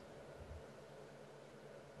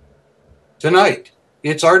Tonight,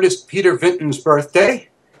 it's artist Peter Vinton's birthday,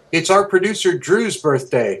 it's our producer Drew's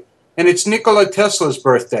birthday, and it's Nikola Tesla's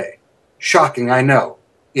birthday. Shocking, I know.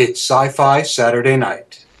 It's Sci-Fi Saturday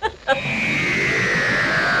Night.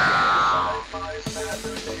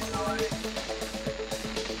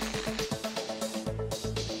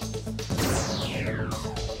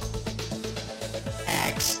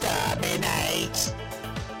 Exterminate!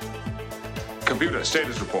 Computer,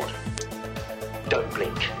 status report. Don't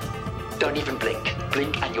blink. Don't even blink.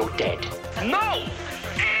 Blink and you're dead. No!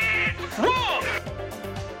 Wrong!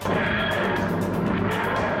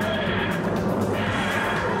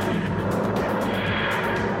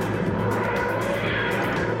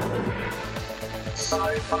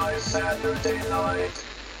 Sci-Fi Saturday Night.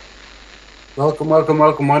 Welcome,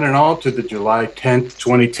 one and all, to the July 10th,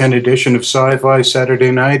 2010 edition of Sci-Fi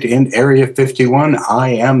Saturday Night in Area 51. I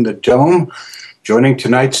am the Dome. Joining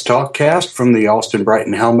tonight's talkcast from the Alston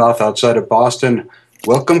Brighton Hellmouth outside of Boston,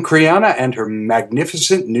 welcome Kriana and her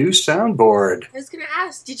magnificent new soundboard. I was going to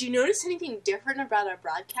ask, did you notice anything different about our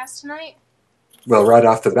broadcast tonight? Well, right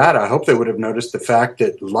off the bat, I hope they would have noticed the fact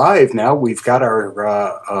that live now we've got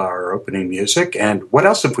our opening music. And what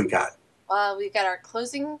else have we got? We've got our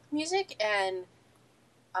closing music and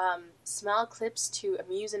small clips to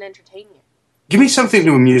amuse and entertain you. Give me something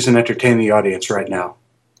to amuse and entertain the audience right now.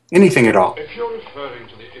 Anything at all. If you're referring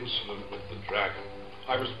to the incident with the dragon,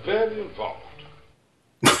 I was barely involved.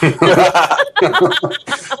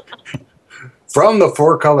 From the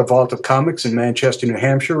Four Color Vault of Comics in Manchester, New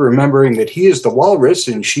Hampshire, remembering that he is the walrus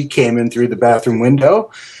and she came in through the bathroom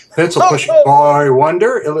window, pencil-pushing boy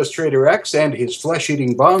wonder, Illustrator X, and his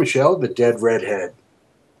flesh-eating bombshell, the dead redhead.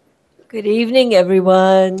 Good evening,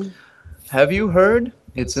 everyone. Have you heard?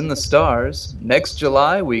 It's in the stars. Next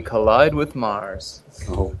July, we collide with Mars.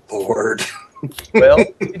 Oh, Lord. Well,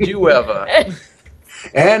 did you ever?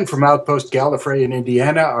 And from Outpost Gallifrey in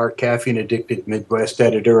Indiana, our caffeine-addicted Midwest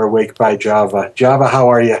editor, Awake by Java. Java, how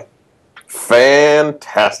are you?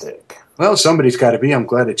 Fantastic. Well, somebody's got to be. I'm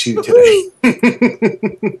glad it's you today.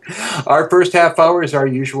 Our first half hour is our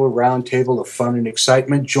usual roundtable of fun and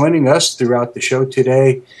excitement. Joining us throughout the show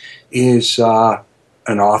today is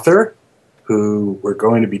an author who we're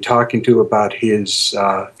going to be talking to about his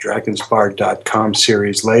dragonsbard.com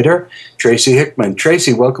series later, Tracy Hickman.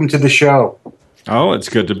 Tracy, welcome to the show. Oh, it's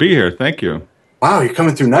good to be here. Thank you. Wow, you're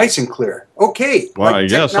coming through nice and clear. Okay. Well, like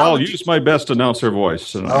yes, I'll use my best announcer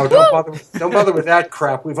voice. Oh, don't bother with that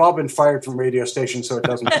crap. We've all been fired from radio stations, so it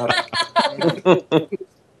doesn't matter.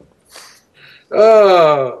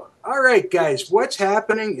 Oh, all right, guys. What's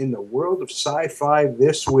happening in the world of sci-fi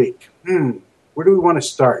this week? Where do we want to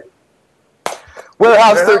start?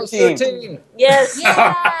 Warehouse 13. Yes.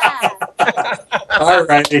 Yeah! All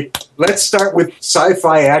righty. Let's start with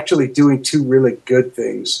sci-fi actually doing two really good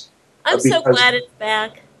things. I'm so glad it's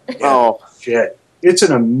back. Oh, shit. It's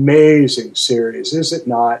an amazing series, is it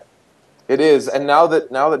not? it is. And now that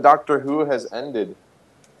Doctor Who has ended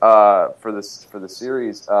for the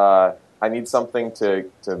series, I need something to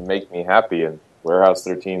make me happy, and Warehouse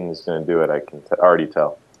 13 is going to do it. I can already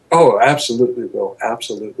tell. Oh, absolutely will.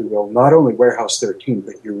 Absolutely will. Not only Warehouse 13,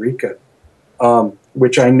 but Eureka,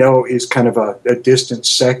 which I know is kind of a distant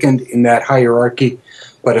second in that hierarchy,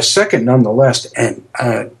 but a second nonetheless. And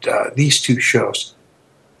these two shows,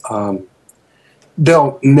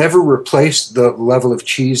 they'll never replace the level of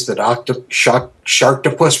cheese that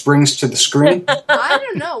Sharktopus brings to the screen. I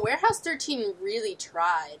don't know. Warehouse 13 really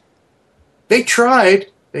tried. They tried.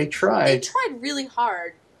 They tried really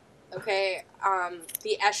hard. Okay,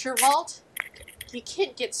 the Escher Vault, you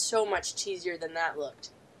can't get so much cheesier than that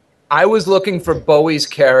looked. I was looking for Bowie's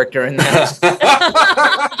character in that.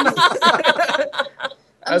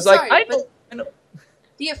 I was sorry, like, but I know.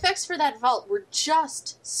 The effects for that vault were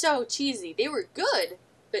just so cheesy. They were good,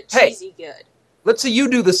 but cheesy good. Let's see you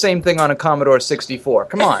do the same thing on a Commodore 64.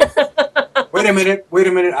 Come on. Wait a minute.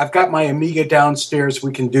 I've got my Amiga downstairs.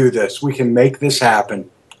 We can do this. We can make this happen.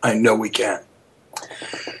 I know we can.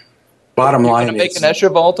 Bottom line is... make an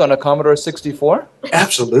Escher Vault on a Commodore 64?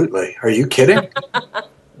 Absolutely. Are you kidding?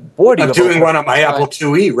 Boy, I'm doing one on my Apple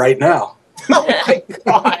IIe right now. Oh my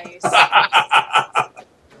God.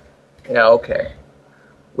 Yeah, okay.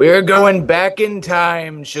 We're going back in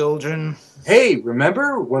time, children. Hey,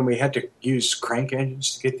 remember when we had to use crank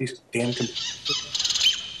engines to get these damn computers?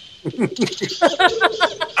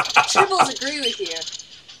 Tribbles agree with you.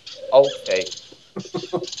 Okay.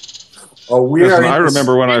 Oh, I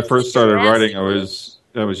remember when I first started writing, I was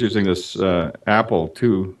using this Apple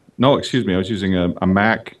II. No, excuse me, I was using a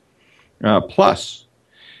Mac Plus,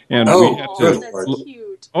 and we had to. That's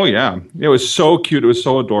cute. Oh yeah, it was so cute. It was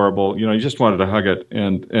so adorable. You just wanted to hug it,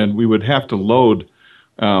 and we would have to load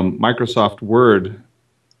Microsoft Word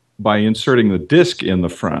by inserting the disk in the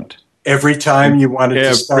front. Every time you wanted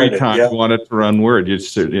to start Every time you wanted to run Word, you'd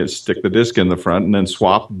stick the disk in the front and then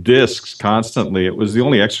swap disks constantly. It was the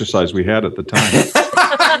only exercise we had at the time.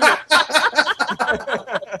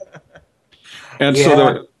 And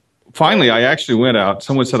so finally, I actually went out.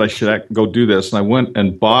 Someone said I should go do this, and I went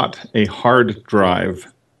and bought a hard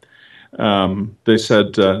drive. They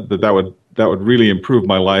said that would really improve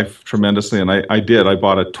my life tremendously, and I did. I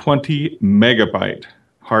bought a 20 megabyte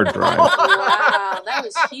hard drive. Wow, that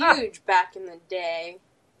was huge back in the day.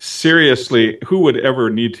 Seriously, who would ever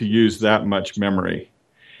need to use that much memory?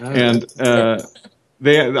 And I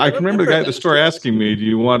can remember the guy at the store asking me, "Do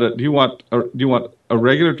you want a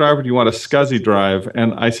regular drive or do you want a SCSI drive?"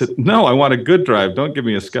 And I said, "No, I want a good drive. Don't give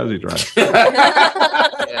me a SCSI drive."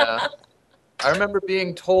 Yeah. I remember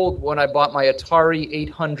being told when I bought my Atari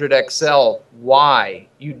 800 XL, why?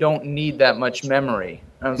 You don't need that much memory.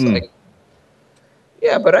 I was like,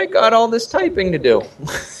 yeah, but I got all this typing to do.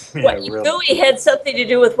 What you really had something to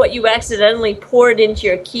do with what you accidentally poured into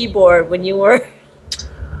your keyboard when you were...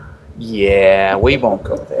 Yeah, we won't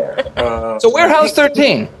go there. So Warehouse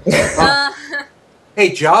 13.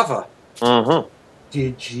 Hey, Java. Mm-hmm.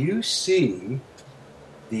 Did you see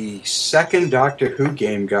the second Doctor Who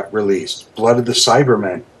game got released? Blood of the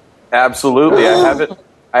Cybermen. Absolutely.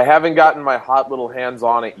 I haven't gotten my hot little hands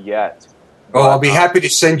on it yet. Oh, I'll be happy to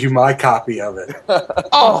send you my copy of it.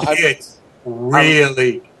 It's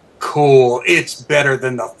really cool. It's better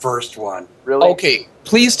than the first one. Really? Okay,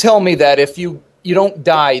 please tell me that if you don't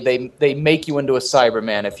die, they make you into a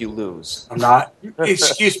Cyberman if you lose. I'm not.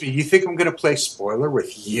 Excuse me. You think I'm going to play spoiler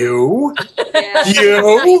with you? Yeah.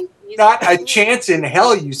 You? Not a chance in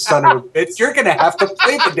hell, you son of a bitch. You're going to have to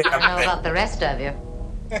play the damn I don't know thing. about the rest of you,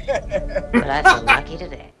 but I feel lucky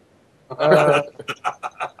today.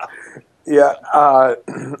 Yeah,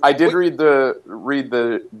 I did read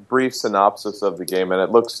the brief synopsis of the game, and it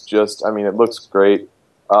looks it looks great.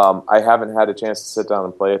 I haven't had a chance to sit down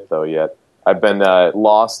and play it though yet. I've been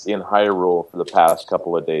lost in Hyrule for the past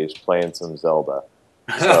couple of days playing some Zelda.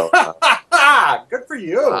 So, good for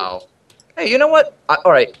you. Wow. Hey, you know what?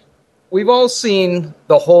 All right, we've all seen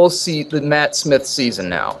the whole the Matt Smith season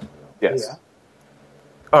now. Yes. Yeah.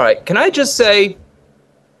 All right, can I just say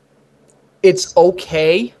it's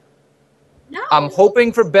okay? No. I'm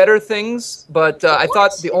hoping for better things, but I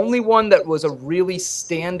thought the only one that was a really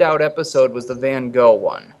standout episode was the Van Gogh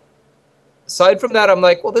one. Aside from that, I'm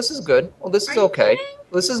like, well, this is good. Well, this is okay.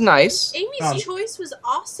 This is nice. Amy's choice was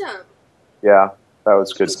awesome. Yeah, that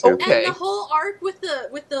was good too. Okay. And the whole arc with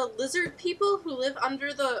the lizard people who live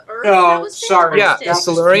under the earth. No, that was sorry. Yeah,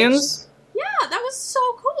 fantastic. the Silurians. Yeah, that was so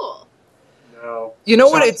cool. No. You know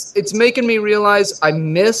what? It's making me realize I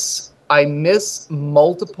miss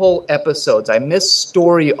multiple episodes. I miss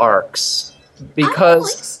story arcs because I don't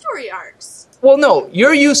like story arcs. Well, no,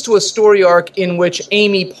 you're used to a story arc in which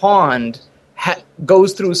Amy Pond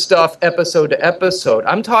goes through stuff episode to episode.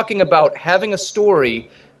 I'm talking about having a story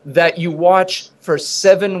that you watch for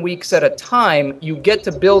 7 weeks at a time. You get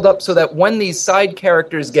to build up so that when these side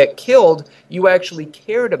characters get killed, you actually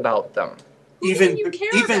cared about them. Even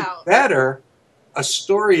better, a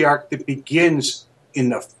story arc that begins in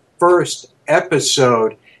the first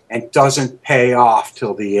episode and doesn't pay off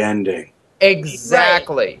till the ending.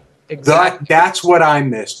 Exactly. Exactly. That's what I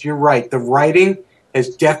missed. You're right. The writing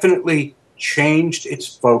has definitely changed its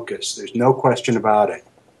focus. There's no question about it.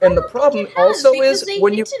 And the problem also is they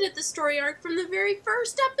when you hinted at the story arc from the very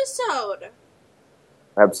first episode.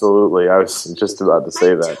 Absolutely, I was just about to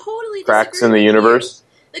say that. Totally cracks in disagree the with universe.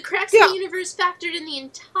 you. The cracks in the universe factored in the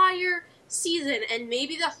entire season, and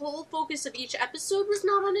maybe the whole focus of each episode was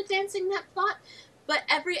not on advancing that plot, but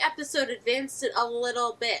every episode advanced it a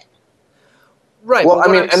little bit. Right. Well, I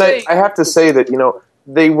mean, I have to say that,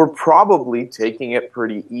 they were probably taking it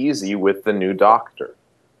pretty easy with the new Doctor.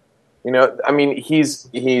 I mean, he's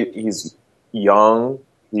young,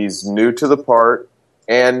 he's new to the part,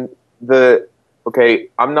 and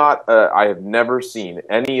I'm not. I have never seen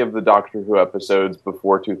any of the Doctor Who episodes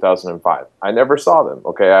before 2005. I never saw them.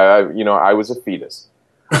 Okay, I was a fetus.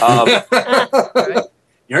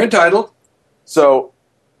 You're entitled. So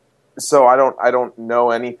I don't know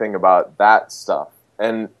anything about that stuff.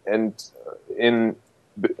 And in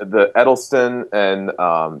the Edelstein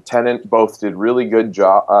and Tennant both did a really good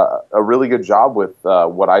job with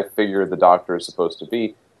what I figure the Doctor is supposed to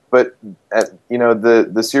be. But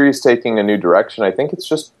the series taking a new direction, I think it's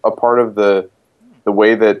just a part of the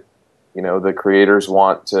way that the creators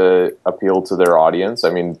want to appeal to their audience. I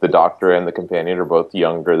mean, the Doctor and the companion are both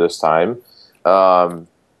younger this time. But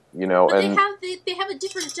and they have a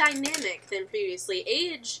different dynamic than previously.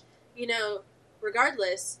 Age,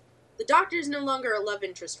 regardless, the Doctor is no longer a love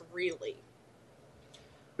interest, really.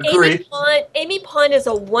 Amy Pond is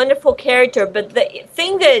a wonderful character, but the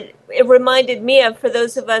thing that it reminded me of, for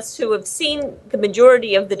those of us who have seen the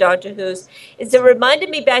majority of the Doctor Who's, is it reminded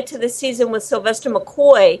me back to the season with Sylvester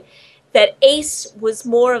McCoy, that Ace was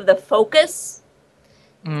more of the focus.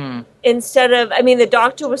 Instead of, the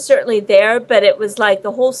Doctor was certainly there, but it was like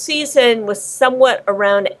the whole season was somewhat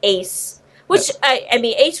around Ace. Which,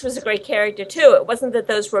 Ace was a great character too. It wasn't that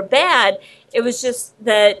those were bad, it was just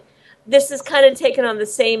that this is kind of taken on the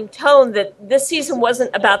same tone, that this season wasn't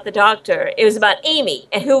about the Doctor. It was about Amy,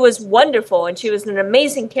 and who was wonderful, and she was an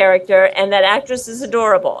amazing character, and that actress is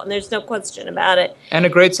adorable, and there's no question about it. And a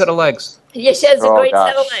great set of legs. Yeah, she has a great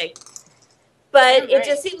set of legs. But it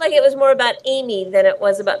just seemed like it was more about Amy than it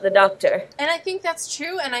was about the Doctor. And I think that's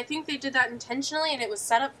true, and I think they did that intentionally, and it was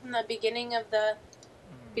set up from the beginning of the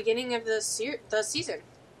season.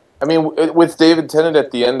 I mean, with David Tennant at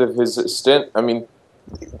the end of his stint,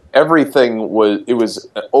 everything was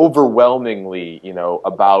overwhelmingly,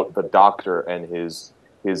 about the Doctor and his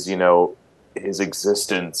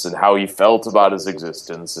existence and how he felt about his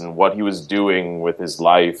existence and what he was doing with his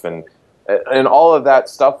life, and all of that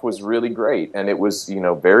stuff was really great, and it was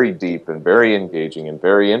very deep and very engaging and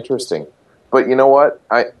very interesting. But you know what?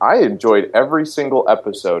 I enjoyed every single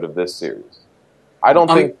episode of this series. I don't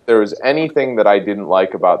think there was anything that I didn't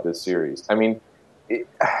like about this series.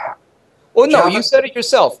 Well, no, you said it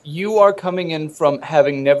yourself. You are coming in from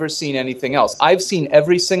having never seen anything else. I've seen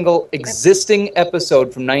every single existing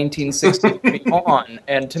episode from 1963 on,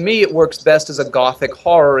 and to me it works best as a gothic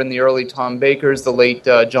horror in the early Tom Bakers, the late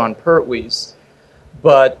John Pertwee's.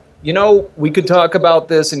 But, we could talk about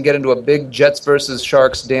this and get into a big Jets versus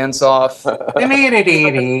Sharks dance-off. All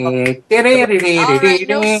right,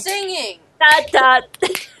 no singing! Dot, dot.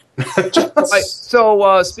 Right,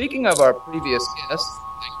 so, speaking of our previous guest,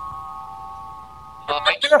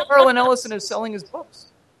 Harlan Ellison is selling his books.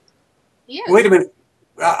 Yeah. Wait a minute.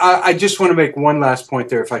 I just want to make one last point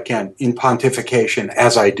there, if I can, in pontification,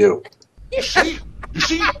 as I do. You see,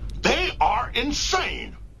 they are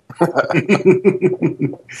insane.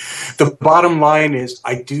 The bottom line is,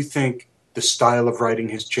 I do think the style of writing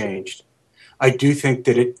has changed. I do think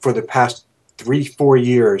that for the past 3-4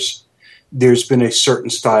 years, there's been a certain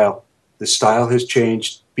style. The style has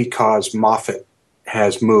changed because Moffat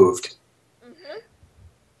has moved.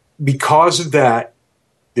 Because of that,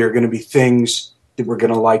 there are going to be things that we're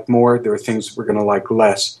going to like more. There are things that we're going to like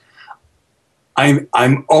less. I'm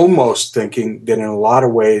almost thinking that in a lot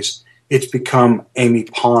of ways, it's become Amy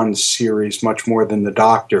Pond's series much more than the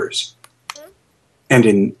Doctor's. And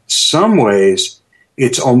in some ways,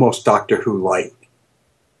 it's almost Doctor Who light.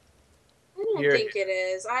 I don't think it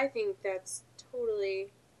is. I think that's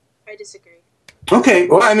totally... I disagree. Okay,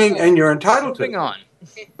 well, and you're entitled to. Moving on.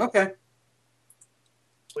 Okay.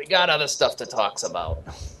 We got other stuff to talk about.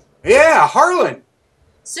 Yeah, Harlan.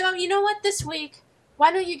 So, you know what, this week,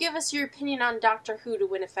 why don't you give us your opinion on Doctor Who to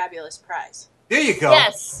win a fabulous prize? There you go.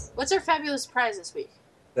 Yes. What's our fabulous prize this week?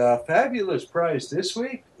 The fabulous prize this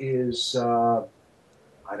week is, I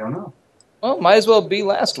don't know. Well, might as well be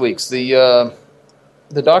last week's, the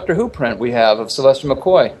Doctor Who print we have of Sylvester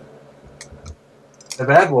McCoy. The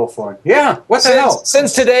Bad Wolf one. Yeah, what the hell?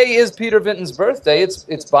 Since today is Peter Vinton's birthday,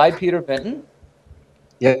 it's by Peter Vinton.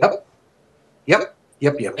 Yep. We love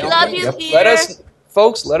you, Peter.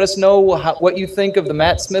 Let us know what you think of the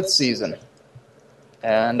Matt Smith season.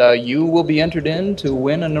 And you will be entered in to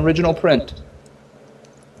win an original print.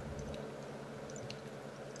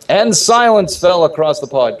 And silence fell across the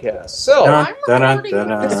podcast. So,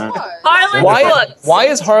 Harlan, why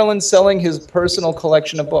is Harlan selling his personal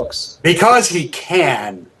collection of books? Because he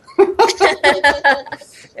can.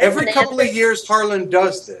 Every couple of years, Harlan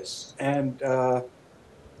does this. And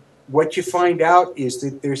what you find out is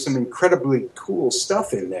that there's some incredibly cool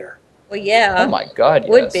stuff in there. Well, yeah. Oh, my God, yes.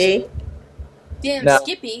 Would be. Damn, now,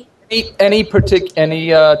 Skippy. Any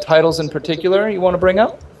titles in particular you want to bring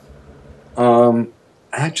up?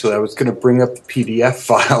 Actually, I was going to bring up the PDF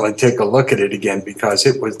file and take a look at it again because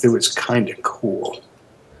it was kind of cool.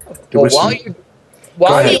 While you're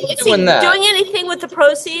doing that, doing anything with the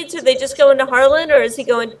proceeds? Are they just going to Harlan, or are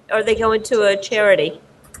they going to a charity?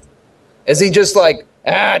 Is he just like,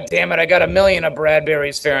 damn it, I got 1 million of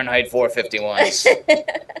Bradbury's Fahrenheit 451s?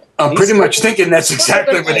 I'm pretty much thinking that's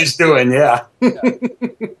exactly what he's doing, yeah.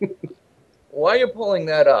 While you're pulling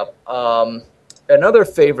that up, another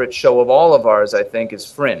favorite show of all of ours, I think, is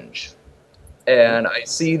Fringe. and I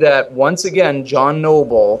see that once again, John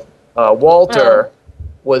Noble, Walter,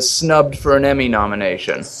 was snubbed for an Emmy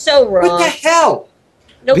nomination. So wrong. What the hell?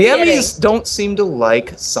 No The kidding. Emmys don't seem to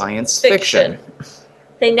like science fiction.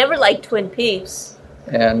 They never liked Twin Peaks.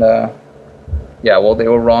 And, yeah, well, they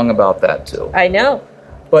were wrong about that, too. I know.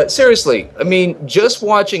 But seriously, I mean, just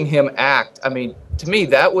watching him act, I mean, to me,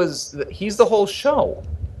 he's the whole show.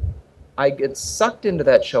 I get sucked into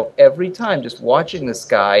that show every time, just watching this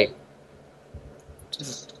guy.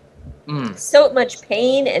 So much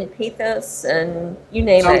pain and pathos and you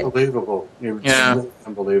name It's it. unbelievable. It's really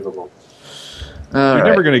unbelievable. You're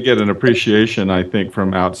never going to get an appreciation, I think,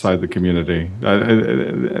 from outside the community.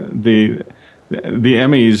 The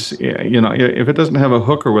Emmys, if it doesn't have a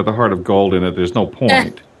hooker with a heart of gold in it, there's no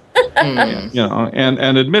point.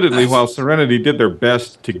 And admittedly, while Serenity did their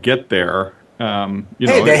best to get there,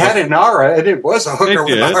 they had Inara, and it was a hooker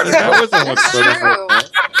with a heart of gold. That was a hooker with a heart of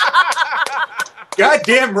gold.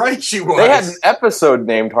 Goddamn right she was. They had an episode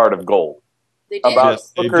named Heart of Gold. They did. About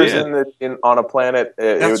Yes, they hookers did. on a planet.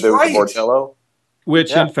 That's there was right. Bordello.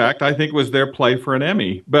 Which, in fact, I think was their play for an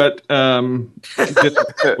Emmy, but it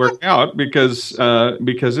didn't work out because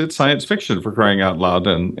it's science fiction, for crying out loud,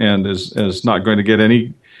 and is not going to get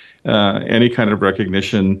any kind of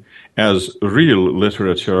recognition as real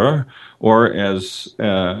literature or as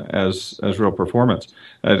real performance.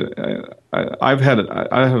 I've had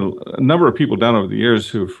a number of people down over the years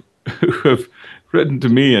who have written to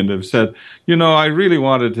me and have said, I really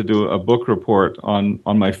wanted to do a book report on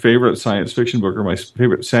my favorite science fiction book or my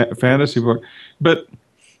favorite fantasy book, but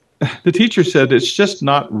the teacher said it's just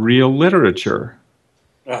not real literature.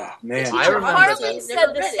 Oh, man. I remember Harlan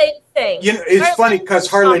said the same thing. It's funny because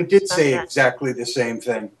Harlan did say exactly the same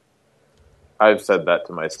thing. I've said that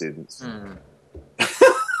to my students.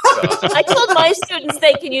 I told my students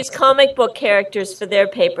they can use comic book characters for their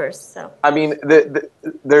papers. So I mean,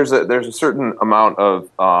 there's a certain amount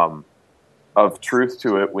of truth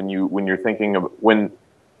to it when you're thinking of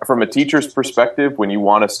from a teacher's perspective, when you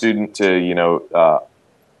want a student to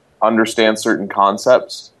understand certain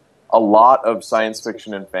concepts. A lot of science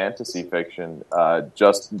fiction and fantasy fiction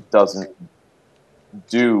just doesn't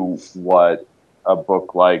do what a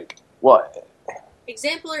book like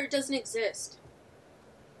Exemplar doesn't exist.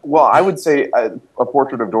 Well, I would say a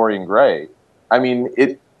Portrait of Dorian Gray. I mean,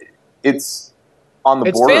 it's on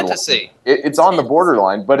the borderline. It's fantasy. It's on the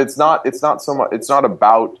borderline, but it's not so much. It's not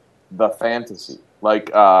about the fantasy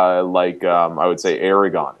like I would say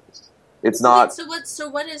Aragon is. It's not. So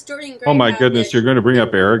what is Dorian Gray? Oh my goodness, you're going to bring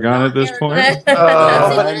up Aragon at this point?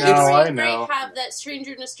 I know. Gray have that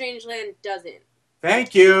Stranger in a Strange Land doesn't.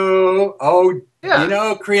 Thank you. Oh,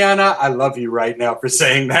 Kriana, I love you right now for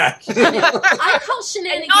saying that. I call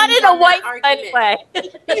shenanigans not in a on white that friendly way.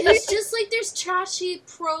 Because just like there's trashy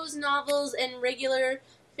prose novels and regular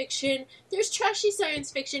fiction, there's trashy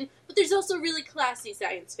science fiction, but there's also really classy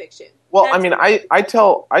science fiction. Well, I mean, I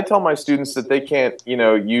tell my students that they can't,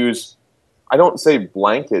 use. I don't say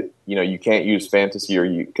blanket, you can't use fantasy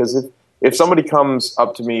because if somebody comes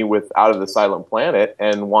up to me with Out of the Silent Planet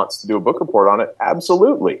and wants to do a book report on it,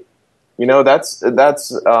 absolutely. That's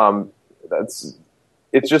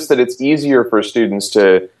it's just that it's easier for students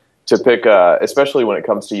to pick, especially when it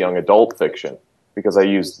comes to young adult fiction, because I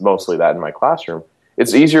use mostly that in my classroom.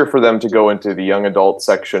 It's easier for them to go into the young adult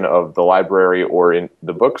section of the library or in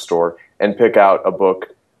the bookstore and pick out a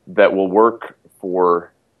book that will work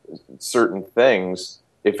for certain things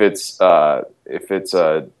if it's a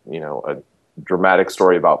dramatic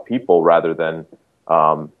story about people rather than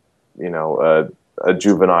a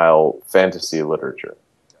juvenile fantasy literature.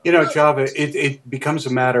 Java, it becomes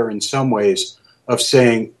a matter in some ways of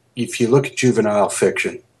saying, if you look at juvenile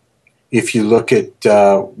fiction, if you look at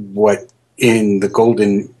what in the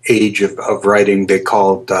golden age of writing they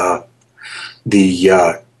called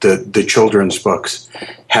the children's books,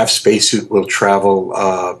 Half Spacesuit Will Travel,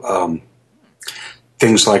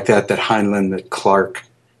 things like that Heinlein, that Clark,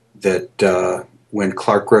 that when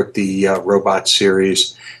Clark wrote the robot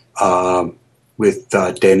series with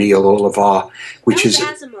Daniel Olivaw, which is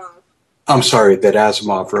Asimov. I'm sorry, that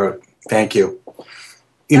Asimov wrote. Thank you.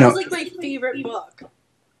 That was like my favorite book.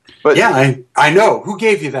 But yeah, I know. Who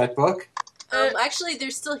gave you that book? Actually, they're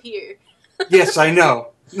still here. Yes, I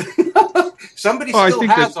know. Somebody still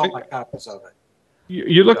has all my copies of it.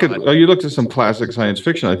 You look at some classic science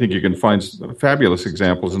fiction. I think you can find fabulous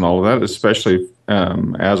examples in all of that, especially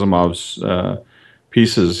Asimov's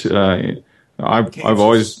pieces. I've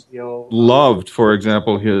always loved, for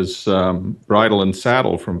example, his Bridle and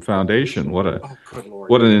Saddle from Foundation. What an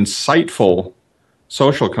insightful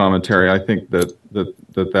social commentary I think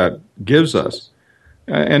that gives us.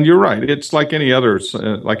 and you're right. It's like any other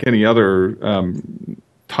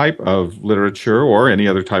type of literature or any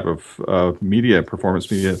other type of media,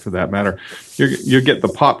 performance media for that matter. You get the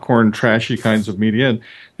popcorn, trashy kinds of media, and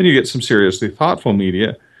then you get some seriously thoughtful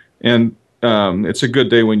media. And it's a good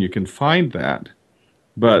day when you can find that.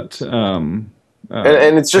 But and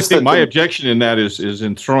it's just I think my objection in that is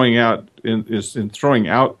in throwing out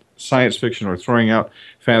science fiction or throwing out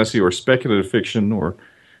fantasy or speculative fiction or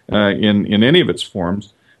in any of its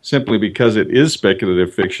forms, simply because it is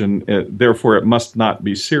speculative fiction, therefore it must not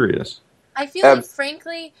be serious. I feel like,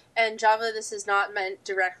 frankly, and Java, this is not meant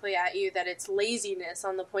directly at you, that it's laziness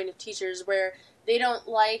on the point of teachers where they don't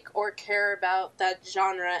like or care about that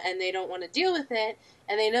genre and they don't want to deal with it,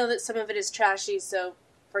 and they know that some of it is trashy, so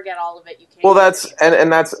forget all of it. You can't. Well, that's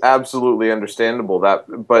absolutely understandable.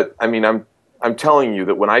 But I mean, I'm telling you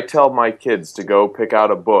that when I tell my kids to go pick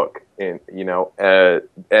out a book, and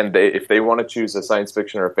if they want to choose a science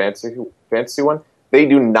fiction or a fantasy one, they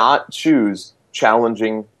do not choose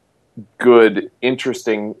challenging, good,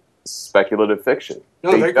 interesting, speculative fiction.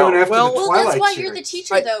 No, they're going after the Twilight that's why series. you're the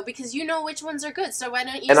teacher, though, because you know which ones are good. So why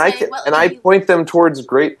don't you I point them towards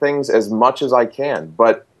great things as much as I can.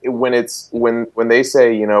 But when they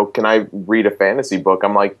say, can I read a fantasy book?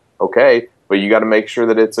 I'm like, okay, but you got to make sure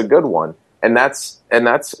that it's a good one. And that's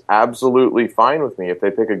absolutely fine with me if they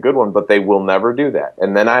pick a good one, but they will never do that.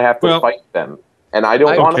 And then I have to fight them. And I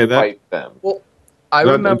don't want to fight them. Well, I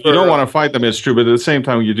remember you don't want to fight them, it's true, but at the same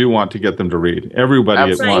time you do want to get them to read.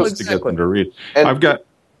 Everybody wants to get them to read. And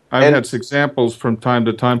I've had examples from time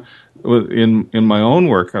to time in my own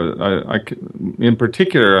work. In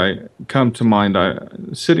particular, I come to mind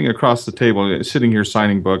sitting across the table, sitting here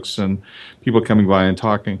signing books and people coming by and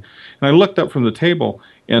talking. And I looked up from the table,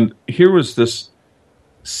 and here was this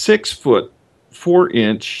 6 foot, 4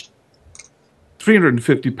 inch,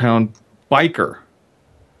 350-pound biker.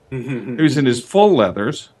 He was in his full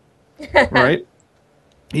leathers, right?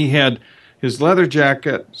 He had his leather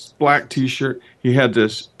jacket, black T-shirt. He had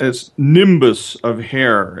this nimbus of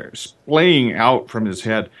hair splaying out from his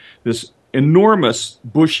head, this enormous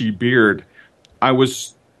bushy beard. I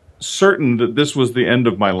was certain that this was the end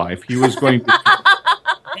of my life. He was going to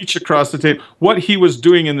reach across the table. What he was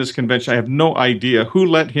doing in this convention, I have no idea. Who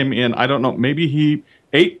let him in? I don't know. Maybe he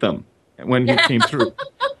ate them when he came through.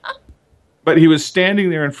 But he was standing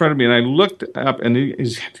there in front of me, and I looked up, and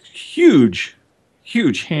his huge,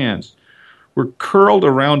 huge hands were curled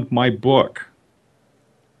around my book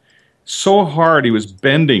so hard he was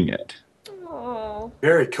bending it. Oh.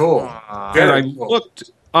 Very cool. And I looked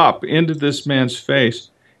up into this man's face,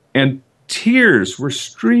 and tears were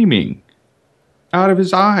streaming out of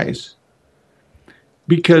his eyes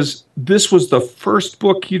because this was the first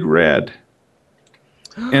book he'd read.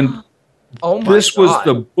 And this was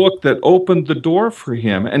the book that opened the door for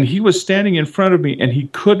him. And he was standing in front of me, and he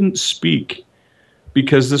couldn't speak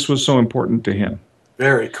because this was so important to him.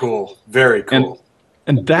 Very cool. Very cool.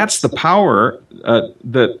 And that's the power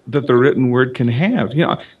that the written word can have.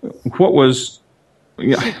 What was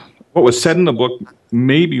said in the book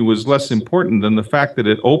maybe was less important than the fact that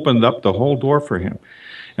it opened up the whole door for him.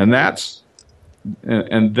 And that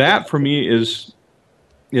for me is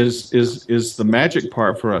the magic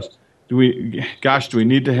part for us. Do we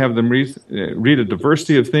need to have them read a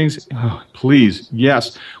diversity of things? Oh, please,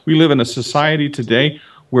 yes. We live in a society today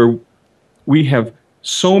where we have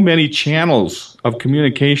so many channels of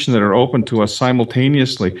communication that are open to us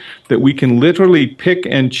simultaneously that we can literally pick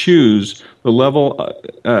and choose the level,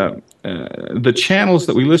 the channels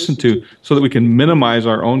that we listen to so that we can minimize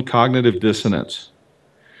our own cognitive dissonance.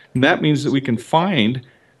 And that means that we can find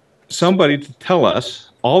somebody to tell us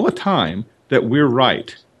all the time that we're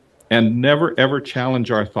right and never, ever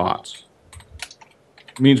challenge our thoughts.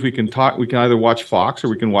 It means we can either watch Fox or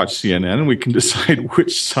we can watch CNN, and we can decide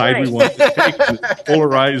which side we want to take in this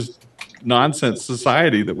polarized nonsense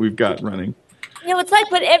society that we've got running. It's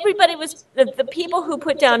like what everybody was, the people who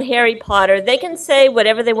put down Harry Potter, they can say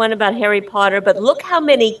whatever they want about Harry Potter, but look how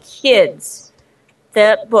many kids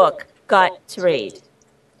that book got to read.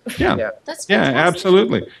 Yeah,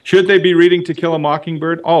 absolutely. Should they be reading To Kill a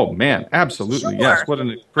Mockingbird? Oh, man, absolutely, yes. What an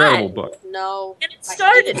incredible book. No. It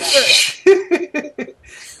started first.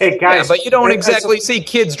 Hey, guys. Yeah, but you don't exactly see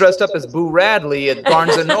kids dressed up as Boo Radley at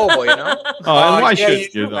Barnes & Noble, Oh, and why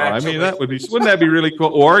should you, though? I mean, wouldn't that be really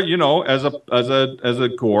cool? Or, as a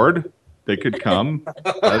gourd, they could come.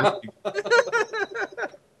 As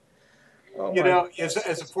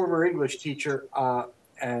a former English teacher,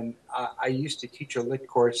 and I used to teach a lit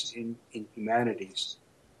course in humanities,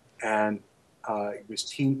 and it was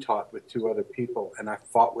team taught with 2 other people, and I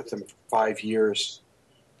fought with them for 5 years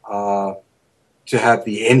to have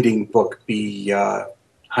the ending book be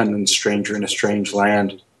Hunland Stranger in a Strange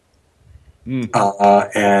Land.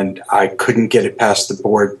 And I couldn't get it past the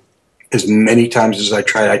board as many times as I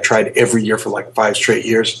tried. I tried every year for like 5 straight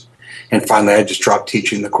years. And finally, I just dropped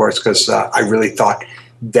teaching the course because I really thought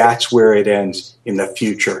that's where it ends, in the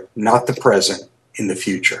future, not the present, in the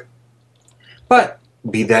future. But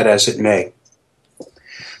be that as it may.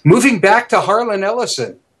 Moving back to Harlan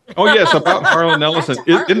Ellison. Oh, yes, about Harlan Ellison.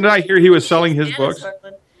 Didn't I hear he was selling his books?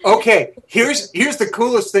 Okay, here's the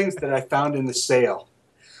coolest things that I found in the sale.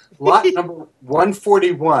 Lot number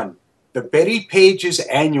 141, the Betty Page's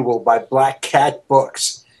Annual by Black Cat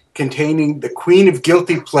Books, containing The Queen of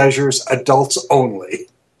Guilty Pleasures, adults only.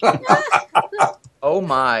 Oh,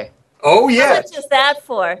 my. Oh, yes. How much is that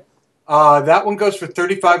for? That one goes for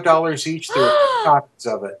 $35 each. There are copies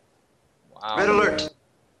of it. Wow. Red alert.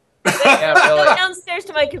 Yeah, Go really. downstairs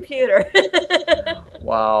to my computer.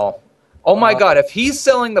 Wow. Oh my God! If he's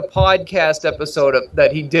selling the podcast episode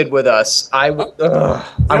that he did with us, I want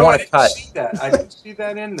to cut. See that. I didn't see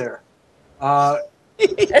that in there.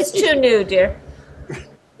 That's too new, dear.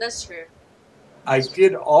 That's true. I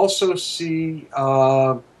did also see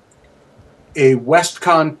a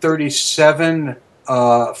WestCon 37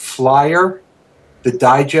 flyer, the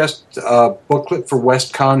digest booklet for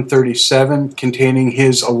WestCon 37, containing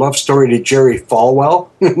his A Love Story to Jerry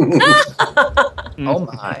Falwell. Oh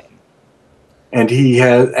my! And he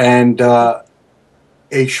has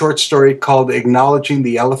a short story called "Acknowledging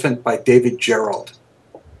the Elephant" by David Gerald.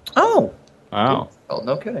 Oh, wow! Oh,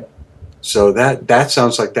 no kidding. So that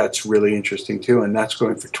sounds like that's really interesting too, and that's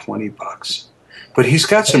going for $20. But he's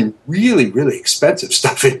got some really, really expensive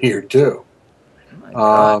stuff in here too.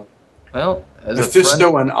 Oh well,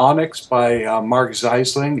 Mephisto and Onyx by Mark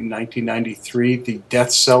Zeisling, 1993. The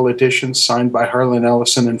Death Cell edition, signed by Harlan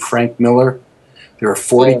Ellison and Frank Miller. There are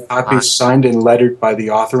 40 copies signed and lettered by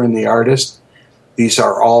the author and the artist. These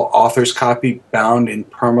are all author's copy, bound in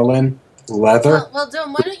permalin leather. Well,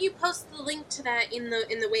 Dome, why don't you post the link to that in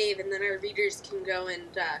the wave, and then our readers can go and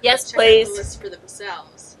yes, check please. out the list for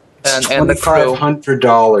themselves. And the crew.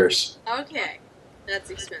 $2,500. Okay,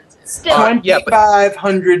 that's expensive. Still,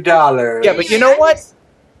 $2,500. Yeah, but you know what?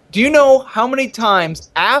 Do you know how many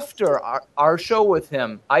times after our show with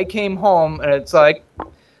him, I came home and it's like,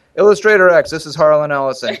 Illustrator X, this is Harlan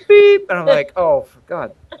Ellison. Beep. And I'm like, oh, for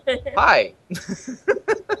God. Hi.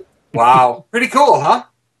 Wow. Pretty cool, huh?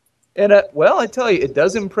 And, well, I tell you, it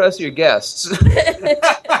does impress your guests.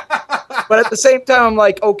 But at the same time, I'm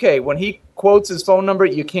like, okay, when he quotes his phone number,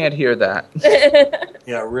 you can't hear that.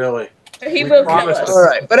 Yeah, really. He will kill us. All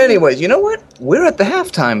right. But anyways, you know what? We're at the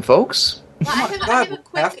halftime, folks. Well, I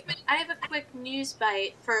have a quick news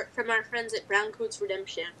bite from our friends at Browncoats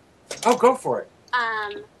Redemption. Oh, go for it.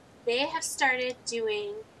 They have started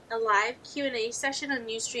doing a live Q&A session on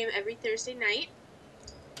Ustream every Thursday night.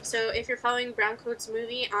 So if you're following Browncoats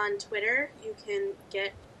Movie on Twitter, you can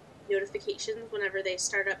get notifications whenever they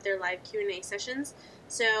start up their live Q&A sessions.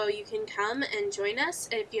 So you can come and join us.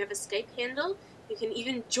 And if you have a Skype handle, you can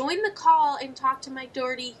even join the call and talk to Mike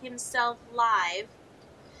Doherty himself live.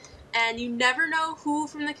 And you never know who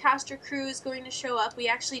from the cast or crew is going to show up. We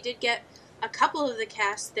actually did get a couple of the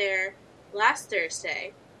cast there last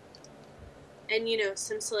Thursday. And,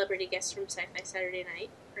 some celebrity guests from Sci-Fi Saturday Night,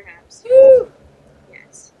 perhaps. Woo!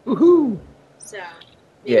 Yes. Woohoo! So,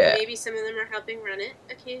 Yeah. maybe some of them are helping run it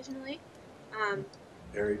occasionally.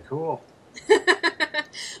 Very cool.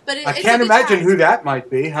 But I can't imagine who that might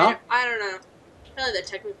be, huh? I don't know. Probably the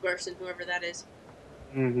technical person, whoever that is.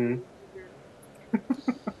 Mm-hmm.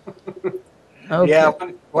 Okay. Yeah,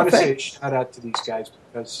 I want to say a shout out to these guys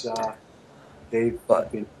because they've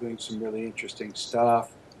been doing some really interesting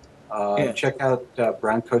stuff. Check out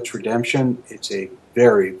Browncoats Redemption. It's a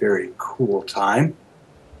very, very cool time.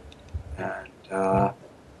 And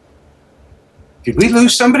did we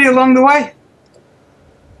lose somebody along the way?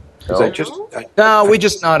 No, we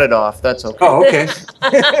just nodded off. That's okay. Oh, okay.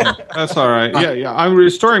 That's all right. Yeah. I'm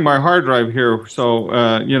restoring my hard drive here, so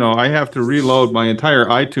I have to reload my entire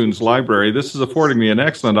iTunes library. This is affording me an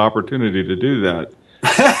excellent opportunity to do that.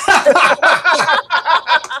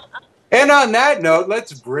 And on that note,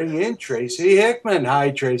 let's bring in Tracy Hickman.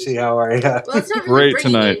 Hi, Tracy. How are you? Well, it's not really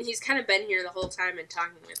bringing in. He's kind of been here the whole time and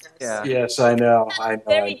talking with us. Yeah. Yes, I know.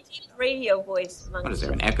 Very deep radio voice. What, is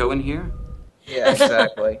there an echo in here? Yeah,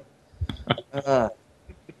 exactly. But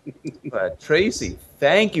Tracy,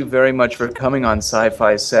 thank you very much for coming on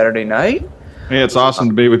Sci-Fi Saturday Night. Hey, it's awesome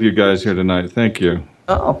to be with you guys here tonight. Thank you.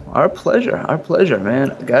 Oh, our pleasure,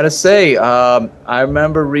 man. I gotta say, I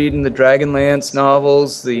remember reading the Dragonlance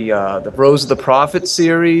novels, the Rose of the Prophet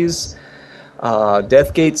series.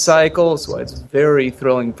 Deathgate Cycle, so it's very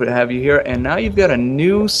thrilling to have you here. And now you've got a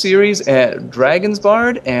new series at Dragon's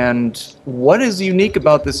Bard, and what is unique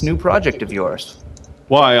about this new project of yours?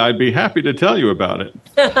 Why, I'd be happy to tell you about it.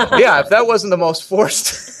 Yeah, if that wasn't the most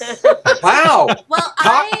forced. Wow! Well,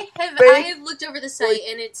 I have looked over the site,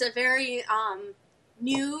 and it's a very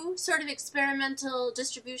new sort of experimental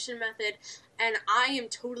distribution method, and I am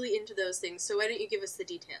totally into those things. So why don't you give us the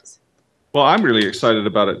details? Well, I'm really excited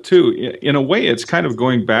about it too. In a way, it's kind of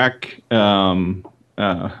going back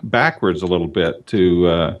backwards a little bit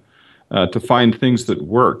to find things that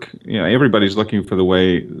work. Everybody's looking for the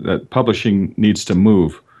way that publishing needs to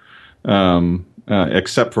move,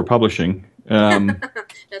 except for publishing.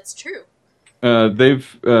 That's true.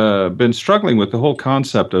 They've been struggling with the whole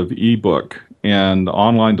concept of ebook and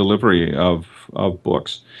online delivery of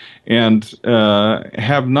books, and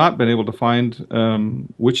have not been able to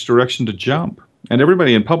find which direction to jump. And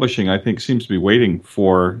everybody in publishing, I think, seems to be waiting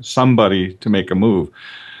for somebody to make a move.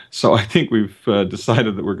 So I think we've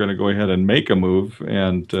decided that we're going to go ahead and make a move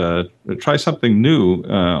and try something new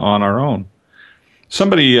on our own.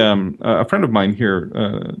 Somebody, a friend of mine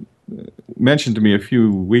here, mentioned to me a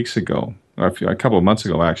few weeks ago, or a couple of months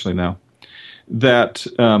ago actually now, that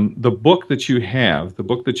the book that you have, the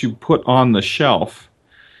book that you put on the shelf,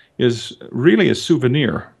 is really a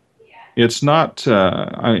souvenir. It's not,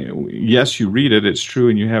 yes, you read it, it's true,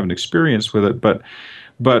 and you have an experience with it, but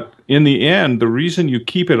in the end, the reason you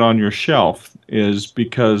keep it on your shelf is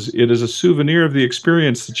because it is a souvenir of the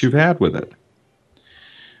experience that you've had with it.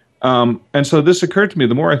 And so this occurred to me,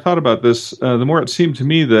 the more I thought about this, the more it seemed to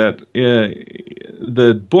me that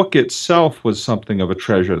the book itself was something of a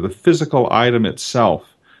treasure. The physical item itself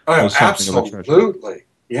was something of a treasure. Absolutely.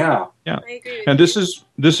 Yeah. Yeah. I agree with And you.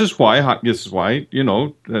 this is why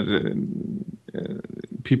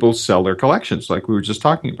people sell their collections, like we were just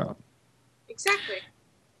talking about. Exactly.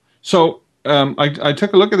 So I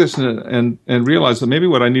took a look at this and realized that maybe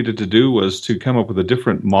what I needed to do was to come up with a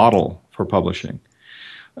different model for publishing.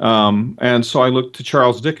 And so I looked to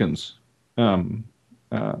Charles Dickens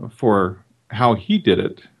for how he did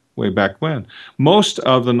it way back when. Most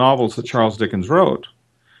of the novels that Charles Dickens wrote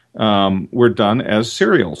were done as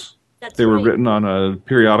serials. They were written on a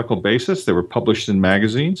periodical basis. They were published in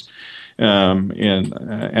magazines, and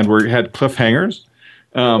had cliffhangers.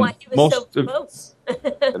 Why he was so close.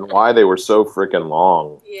 And why they were so freaking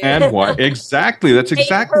long. Yeah. And why exactly? That's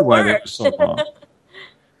exactly why they were so long.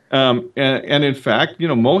 And in fact,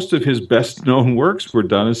 most of his best-known works were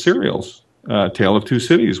done as serials. Tale of Two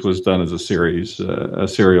Cities was done as a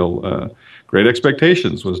serial. Great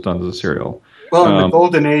Expectations was done as a serial. Well, in the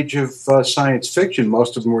golden age of science fiction,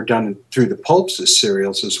 most of them were done through the pulps as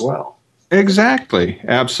serials as well. Exactly,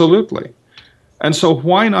 absolutely. And so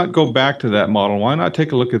why not go back to that model? Why not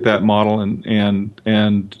take a look at that model and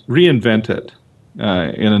reinvent it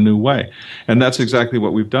in a new way? And that's exactly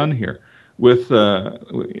what we've done here. With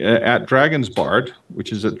at Dragon's Bard,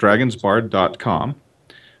 which is at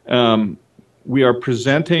dragonsbard.com, we are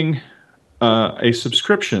presenting a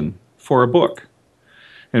subscription for a book.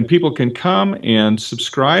 And people can come and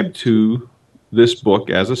subscribe to this book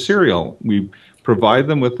as a serial. We provide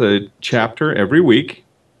them with a chapter every week,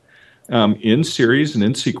 in series and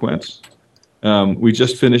in sequence. We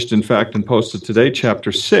just finished, in fact, and posted today,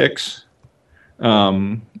 Chapter 6,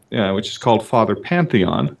 which is called Father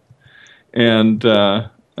Pantheon. And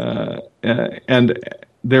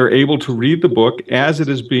they're able to read the book as it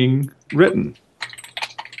is being written.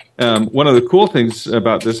 One of the cool things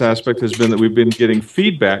about this aspect has been that we've been getting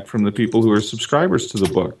feedback from the people who are subscribers to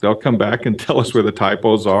the book. They'll come back and tell us where the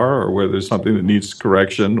typos are or where there's something that needs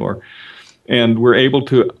correction, and we're able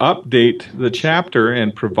to update the chapter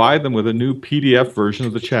and provide them with a new PDF version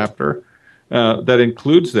of the chapter that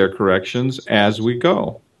includes their corrections as we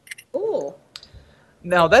go. Ooh.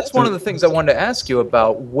 Now, that's one of the things I wanted to ask you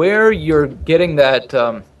about, where you're getting that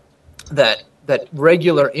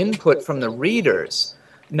regular input from the readers.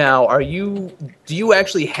 Now, do you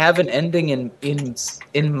actually have an ending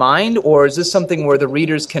in mind, or is this something where the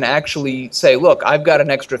readers can actually say, look, I've got an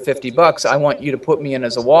extra $50, I want you to put me in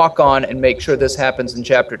as a walk-on and make sure this happens in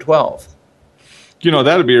Chapter 12?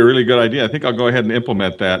 That would be a really good idea. I think I'll go ahead and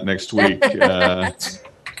implement that next week.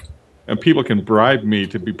 And people can bribe me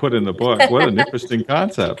to be put in the book. What an interesting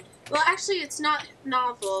concept. Well, actually, it's not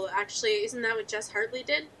novel. Actually, isn't that what Jess Hartley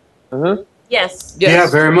did? Mm-hmm. Yes. Yeah,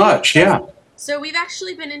 very much, yeah. So we've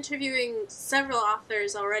actually been interviewing several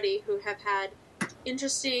authors already who have had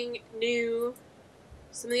interesting, new,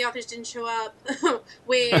 some of the authors didn't show up,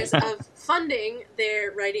 ways of funding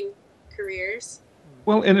their writing careers.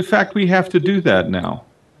 Well, and in fact, we have to do that now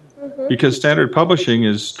because Standard Publishing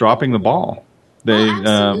is dropping the ball. They,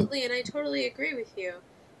 absolutely, and I totally agree with you.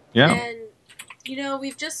 Yeah. And,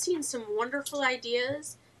 we've just seen some wonderful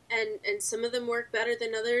ideas, and some of them work better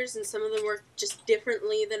than others, and some of them work just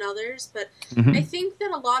differently than others. But I think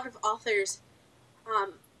that a lot of authors,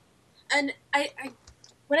 and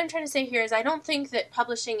what I'm trying to say here is I don't think that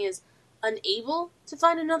publishing is unable to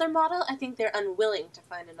find another model. I think they're unwilling to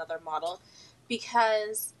find another model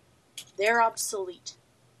because they're obsolete.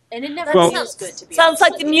 And it never feels good to be sounds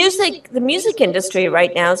obsolete. like the music industry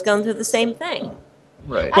right now is going through the same thing.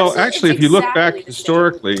 Right. Well, actually, if you look back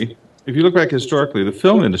historically, the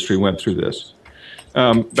film industry went through this.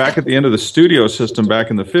 Back at the end of the studio system, back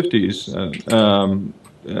in the 50s,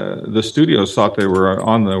 the studios thought they were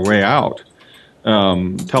on their way out.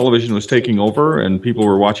 Television was taking over, and people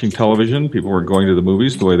were watching television. People were going to the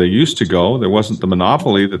movies the way they used to go. There wasn't the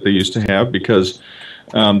monopoly that they used to have because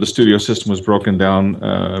the studio system was broken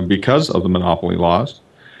down because of the monopoly laws.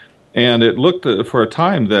 And it looked for a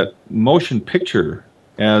time that motion picture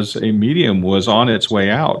as a medium was on its way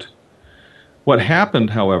out. What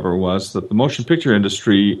happened, however, was that the motion picture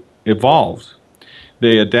industry evolved.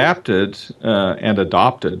 They adapted and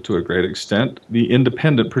adopted, to a great extent, the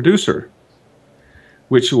independent producer,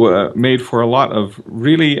 which made for a lot of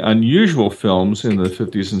really unusual films in the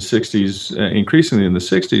 50s and 60s, increasingly in the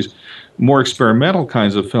 60s, more experimental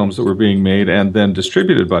kinds of films that were being made and then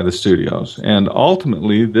distributed by the studios. And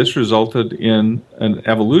ultimately, this resulted in an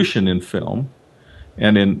evolution in film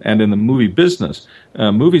and in the movie business.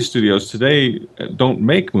 Movie studios today don't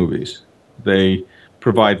make movies. They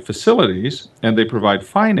provide facilities and they provide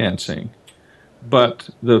financing, but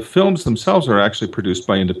the films themselves are actually produced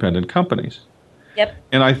by independent companies. Yep.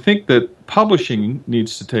 And I think that publishing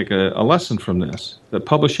needs to take a lesson from this, that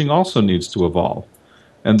publishing also needs to evolve.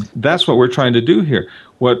 And that's what we're trying to do here.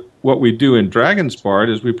 What we do in Dragon's Bard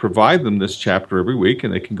is we provide them this chapter every week,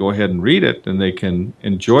 and they can go ahead and read it, and they can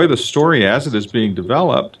enjoy the story as it is being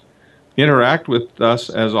developed, interact with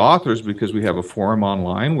us as authors because we have a forum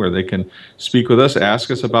online where they can speak with us,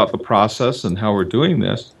 ask us about the process and how we're doing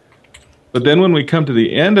this. But then when we come to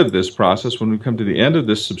the end of this process, when we come to the end of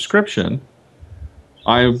this subscription,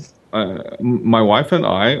 my wife and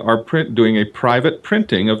I are doing a private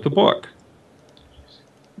printing of the book.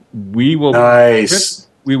 We will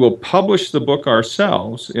we will publish the book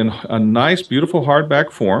ourselves in a nice, beautiful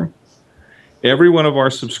hardback form. Every one of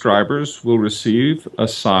our subscribers will receive a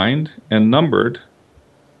signed and numbered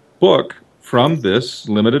book from this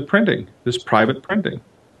limited printing, this private printing.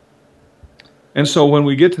 And so when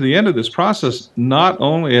we get to the end of this process, not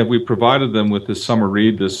only have we provided them with this summer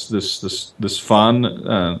read, this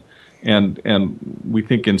fun and we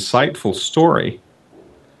think insightful story,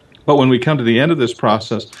 but when we come to the end of this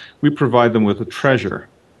process, we provide them with a treasure,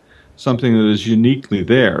 something that is uniquely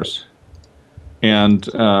theirs, and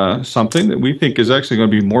something that we think is actually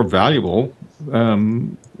going to be more valuable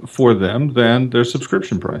for them than their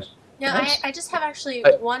subscription price. Now, I just have actually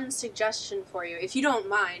one suggestion for you, if you don't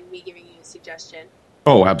mind me giving you a suggestion.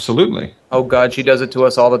 Oh, absolutely. Oh, God, she does it to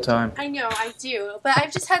us all the time. I know, I do. But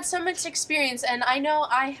I've just had so much experience, and I know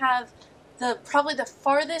I have probably the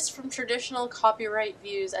farthest from traditional copyright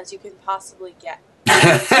views as you can possibly get.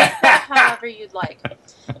 Take that however you'd like.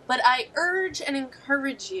 But I urge and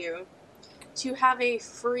encourage you to have a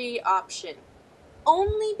free option.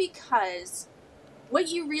 Only because what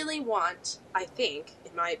you really want, I think,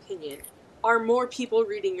 in my opinion, are more people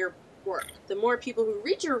reading your work. The more people who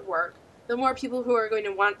read your work, the more people who are going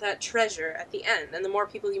to want that treasure at the end, and the more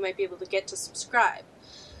people you might be able to get to subscribe.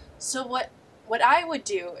 So what I would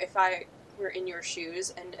do if I were in your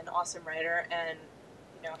shoes and an awesome writer and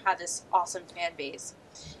had this awesome fan base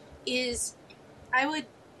is I would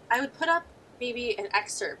put up maybe an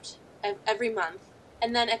excerpt every month,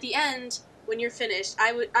 and then at the end when you're finished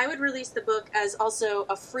I would release the book as also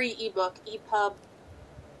a free ebook, EPUB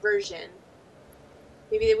version.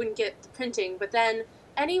 Maybe they wouldn't get the printing, but then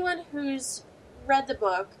anyone who's read the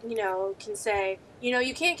book, can say,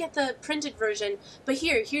 you can't get the printed version, but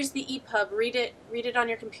here's the EPUB. Read it on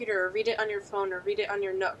your computer, or read it on your phone, or read it on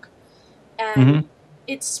your Nook, and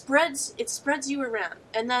it spreads you around.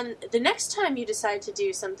 And then the next time you decide to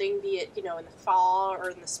do something, be it in the fall or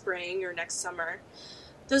in the spring or next summer,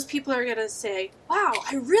 those people are gonna say, "Wow,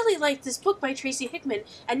 I really like this book by Tracy Hickman,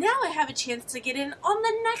 and now I have a chance to get in on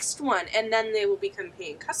the next one," and then they will become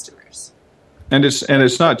paying customers. And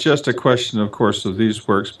it's not just a question, of course, of these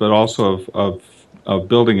works, but also of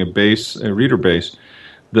building a reader base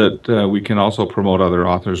that we can also promote other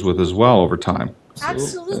authors with as well over time.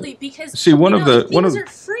 Absolutely, because things are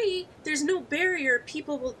free. There's no barrier.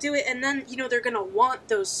 People will do it, and then they're going to want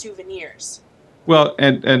those souvenirs. Well,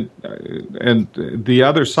 and the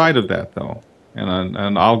other side of that, though,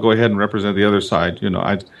 and I'll go ahead and represent the other side. You know,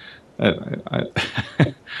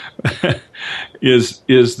 is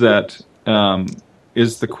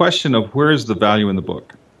the question of where is the value in the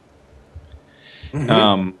book,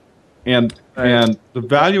 and the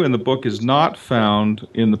value in the book is not found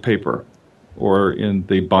in the paper, or in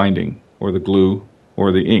the binding, or the glue,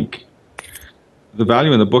 or the ink. The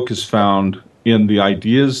value in the book is found in the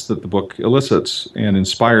ideas that the book elicits and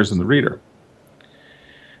inspires in the reader.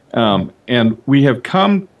 And we have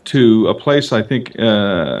come to a place, I think,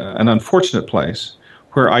 an unfortunate place,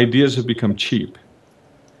 where ideas have become cheap,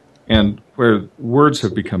 and where words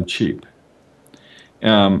have become cheap.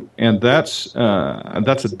 And that's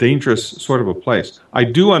a dangerous sort of a place. I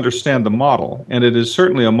do understand the model, and it is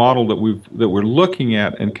certainly a model that we're looking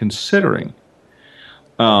at and considering.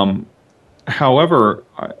 However,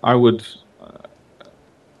 I would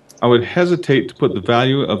hesitate to put the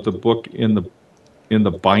value of the book in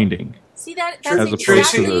the binding. See, that's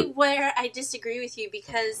exactly where I disagree with you,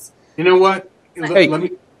 because you know what?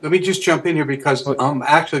 Let me just jump in here, because I'm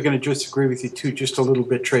actually going to disagree with you too, just a little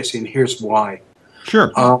bit, Tracy, and here's why.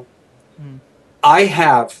 Sure. I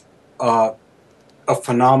have a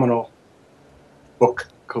phenomenal book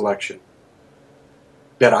collection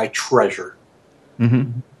that I treasure.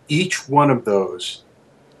 Mm-hmm. Each one of those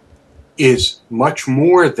is much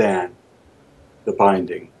more than the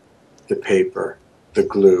binding, the paper, the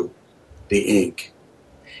glue, the ink.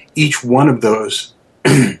 Each one of those,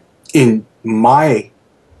 in my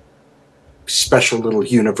special little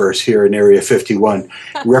universe here in Area 51,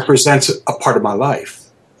 represents a part of my life.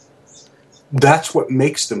 That's what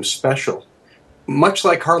makes them special. Much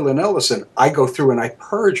like Harlan Ellison, I go through and I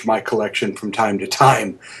purge my collection from time to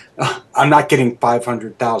time. I'm not getting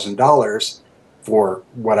 $500,000 for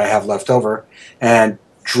what I have left over, and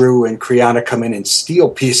Drew and Kriana come in and steal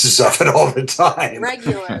pieces of it all the time.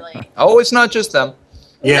 Regularly. Oh, it's not just them.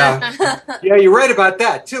 Yeah. Yeah, you're right about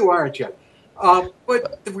that too, aren't you?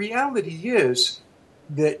 But the reality is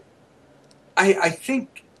that I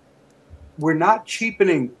think we're not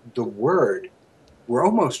cheapening the word. We're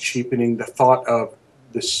almost cheapening the thought of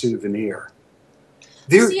the souvenir.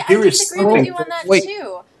 I disagree with you on that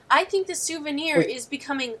too. I think the souvenir is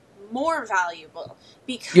becoming more valuable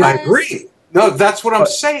because I agree. No, that's what I'm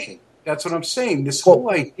saying. That's what I'm saying. This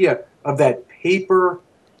whole idea of that paper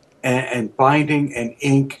and binding and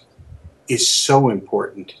ink is so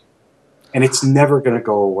important. And it's never going to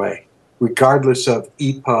go away, regardless of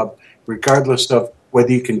EPUB, regardless of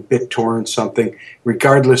whether you can BitTorrent something,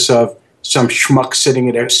 regardless of some schmuck sitting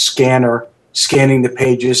at a scanner, scanning the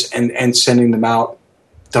pages and sending them out.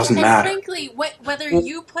 Doesn't matter. Frankly, whether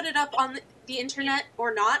you put it up on the internet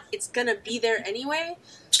or not, it's going to be there anyway.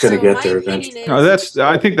 It's going to get there eventually.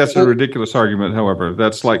 I think that's a ridiculous argument, however.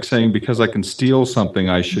 That's like saying because I can steal something,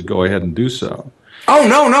 I should go ahead and do so. Oh,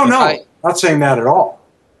 no. Not saying that at all.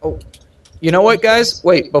 Oh, you know what, guys?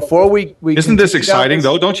 Wait, before we Isn't this exciting,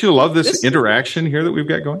 though? Don't you love this interaction here that we've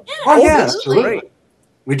got going? Yeah, absolutely.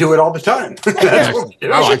 We do it all the time. I should come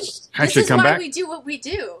back. This is why we do what we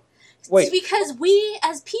do. Wait. It's because we,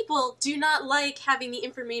 as people, do not like having the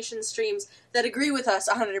information streams that agree with us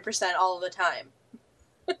 100% all of the time.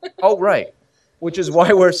 Oh, right. Which is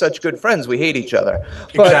why we're such good friends. We hate each other.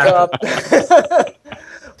 But Exactly.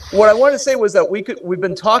 what I wanted to say was that we've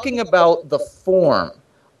been talking about the form.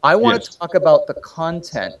 I want to talk about the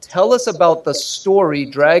content. Tell us about the story,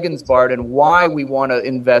 Dragonsbard, and why we want to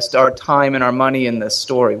invest our time and our money in this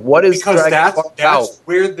story. What is because Dragonsbard that's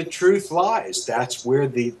where the truth lies. That's where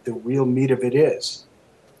the real meat of it is.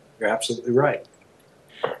 You're absolutely right.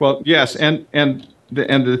 Well, yes, and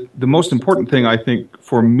the most important thing, I think,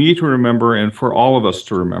 for me to remember and for all of us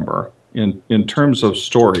to remember in terms of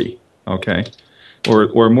story, okay,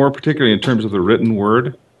 or more particularly in terms of the written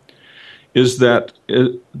word, is that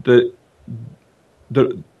the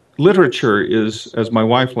literature is, as my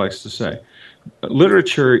wife likes to say,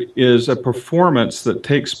 literature is a performance that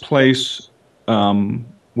takes place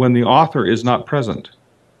when the author is not present.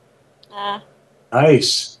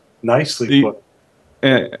 Nicely put.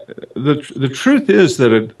 The truth is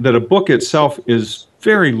that a book itself is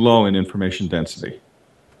very low in information density.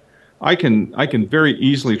 I can very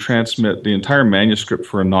easily transmit the entire manuscript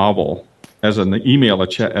for a novel as an email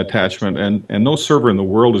attachment, and no server in the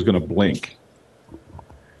world is going to blink.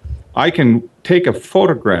 I can take a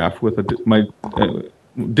photograph with my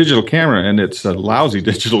digital camera, and it's a lousy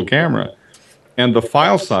digital camera, and the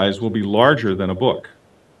file size will be larger than a book.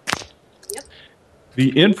 Yep.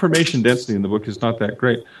 The information density in the book is not that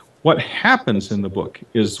great. What happens in the book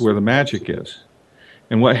is where the magic is.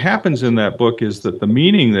 And what happens in that book is that the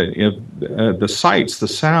meaning, the sights, the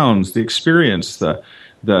sounds, the experience,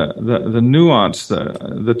 the nuance,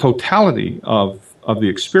 the totality of the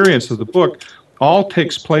experience of the book all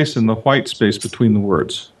takes place in the white space between the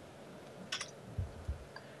words.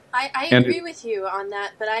 I agree with you on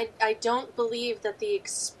that, but I don't believe that the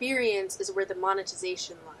experience is where the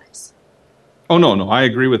monetization lies. Oh, no, I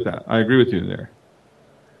agree with that. I agree with you there.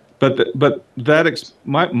 But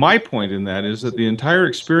my point in that is that the entire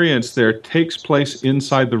experience there takes place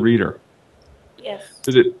inside the reader. Yes.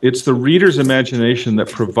 It's the reader's imagination that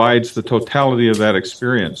provides the totality of that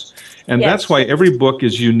experience. And that's why every book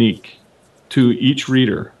is unique to each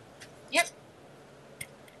reader. Yep.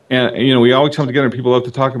 And, we always come together and people love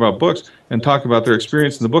to talk about books and talk about their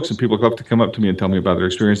experience in the books, and people love to come up to me and tell me about their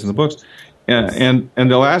experience in the books. And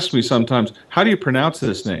they'll ask me sometimes, how do you pronounce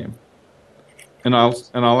this name? And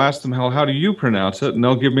I'll ask them, how do you pronounce it? And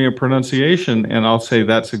they'll give me a pronunciation, and I'll say,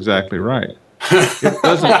 that's exactly right. It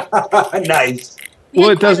doesn't. Nice. Well,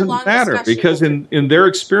 it doesn't matter because in their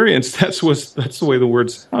experience, that's the way the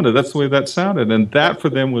words sounded. That's the way that sounded, and that for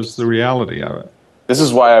them was the reality of it. This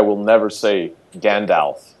is why I will never say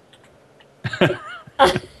Gandalf.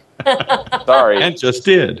 Sorry. And just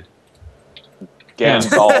did.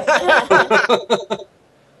 Gandalf.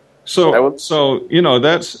 So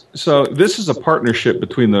this is a partnership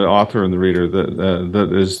between the author and the reader that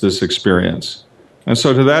is this experience. And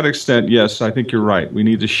so to that extent, yes, I think you're right. We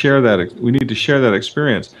need to share that. We need to share that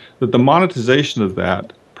experience. But the monetization of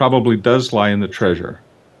that probably does lie in the treasure.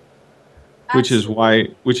 Which is why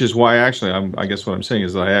actually I guess what I'm saying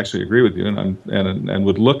is that I actually agree with you and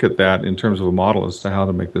would look at that in terms of a model as to how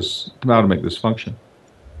to make this function.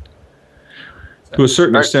 To a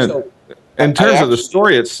certain extent. In terms of the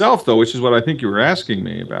story itself, though, which is what I think you were asking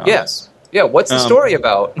me about. Yes. Yeah, what's the story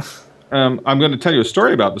about? I'm going to tell you a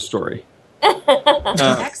story about the story.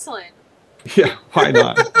 Excellent. Yeah, why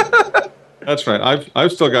not? That's right.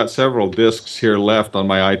 I've still got several discs here left on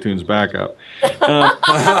my iTunes backup.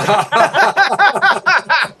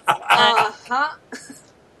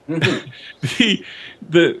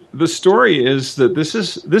 The story is that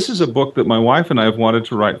this is a book that my wife and I have wanted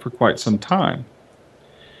to write for quite some time.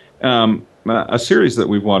 A series that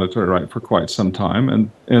we've wanted to write for quite some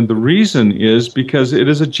time, and the reason is because it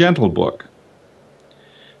is a gentle book.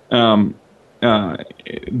 Is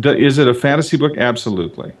it a fantasy book?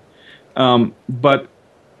 Absolutely. But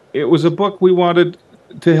it was a book we wanted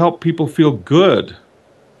to help people feel good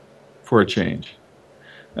for a change.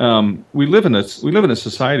 We live in a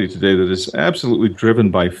society today that is absolutely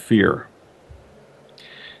driven by fear.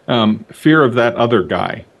 Fear of that other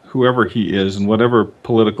guy, whoever he is, and whatever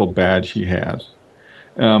political badge he has.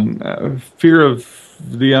 Fear of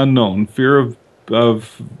the unknown, fear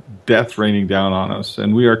of death raining down on us,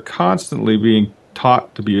 and we are constantly being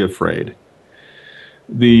taught to be afraid.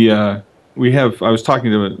 I was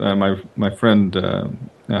talking to my friend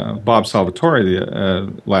Bob Salvatore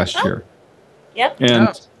last year. Yep.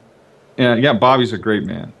 And Bobby's a great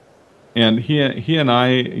man, and he and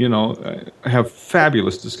I, have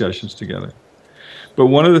fabulous discussions together. But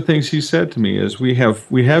one of the things he said to me is we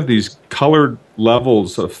have these colored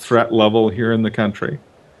levels of threat level here in the country,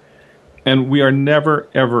 and we are never,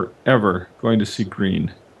 ever, ever going to see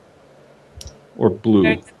green or blue.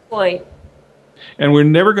 Very good point. And we're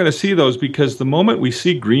never going to see those because the moment we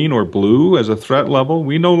see green or blue as a threat level,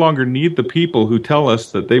 we no longer need the people who tell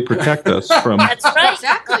us that they protect us from. That's right.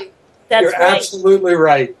 Exactly. That's You're right. absolutely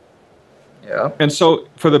right. Yeah. And so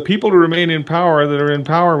for the people to remain in power that are in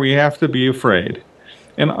power, we have to be afraid.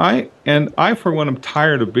 And I for one, am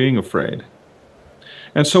tired of being afraid.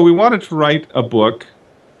 And so we wanted to write a book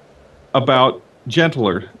about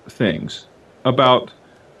gentler things, about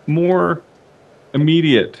more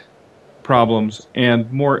immediate problems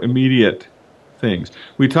and more immediate things.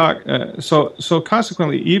 We talk so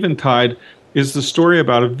consequently, Eventide is the story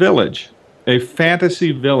about a village, a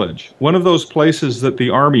fantasy village, one of those places that the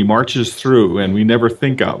army marches through and we never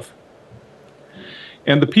think of.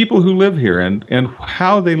 And the people who live here and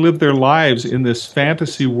how they live their lives in this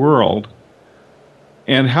fantasy world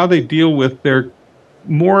and how they deal with their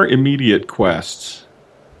more immediate quests.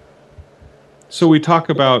 So we talk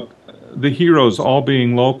about the heroes all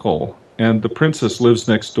being local and the princess lives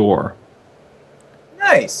next door.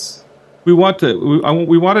 Nice. We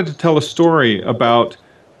wanted to tell a story about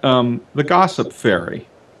the gossip fairy.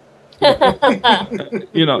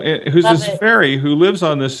 Who's this fairy who lives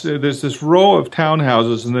on this, there's this row of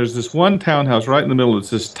townhouses, and there's this one townhouse right in the middle. It's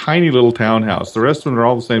this tiny little townhouse. The rest of them are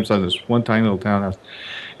all the same size. There's one tiny little townhouse.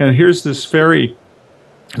 And here's this fairy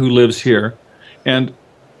who lives here, and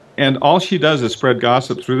all she does is spread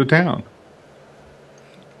gossip through the town.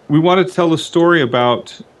 We wanted to tell a story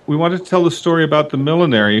about we wanted to tell the story about the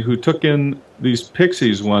millenary who took in these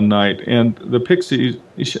pixies one night, and the pixies,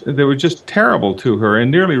 they were just terrible to her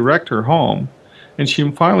and nearly wrecked her home. And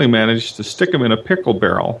she finally managed to stick them in a pickle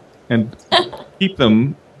barrel and keep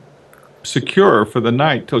them secure for the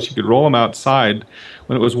night till she could roll them outside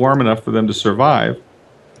when it was warm enough for them to survive.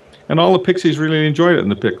 And all the pixies really enjoyed it in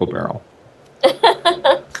the pickle barrel.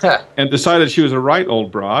 And decided she was a right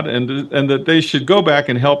old broad, and that they should go back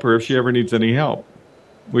and help her if she ever needs any help,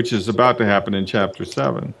 which is about to happen in Chapter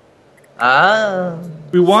 7.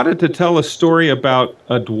 We wanted to tell a story about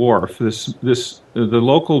a dwarf, the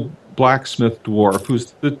local blacksmith dwarf,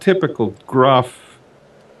 who's the typical gruff,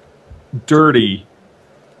 dirty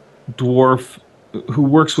dwarf who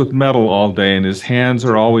works with metal all day and his hands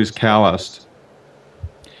are always calloused.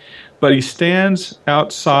 But he stands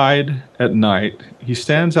outside at night. He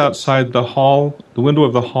stands outside the hall, the window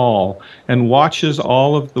of the hall, and watches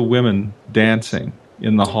all of the women dancing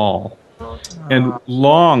in the hall and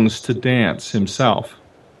longs to dance himself.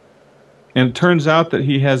 And it turns out that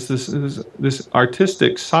he has this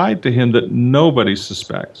artistic side to him that nobody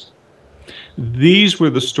suspects. These were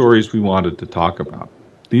the stories we wanted to talk about.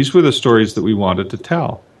 These were the stories that we wanted to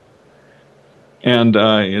tell. And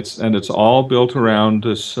it's all built around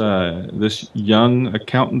this young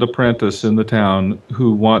accountant apprentice in the town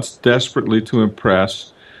who wants desperately to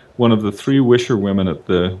impress one of the 3 wisher women at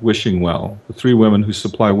the wishing well, the 3 women who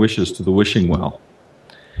supply wishes to the wishing well,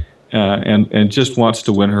 and just wants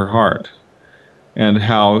to win her heart. And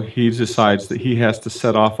how he decides that he has to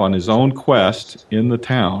set off on his own quest in the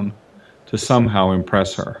town to somehow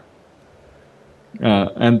impress her.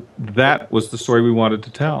 And that was the story we wanted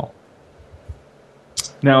to tell.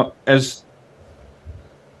 Now, as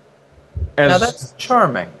that's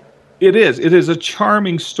charming. It is. It is a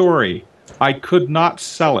charming story. I could not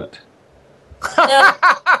sell it.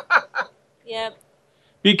 Yep.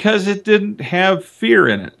 Because it didn't have fear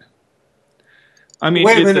in it. I mean,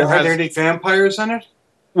 wait a minute. Are there any vampires in it?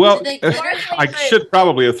 Well, I should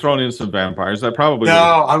probably have thrown in some vampires. I probably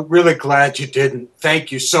no. I'm really glad you didn't.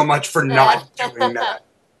 Thank you so much for not doing that.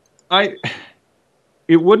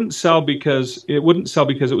 It wouldn't sell because it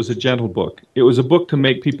was a gentle book. It was a book to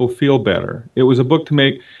make people feel better. It was a book to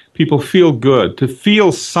make people feel good, to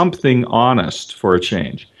feel something honest for a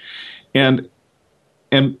change. And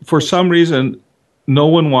for some reason, no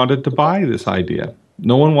one wanted to buy this idea.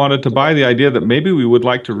 No one wanted to buy the idea that maybe we would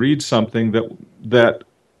like to read something that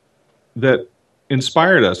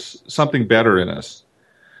inspired us, something better in us,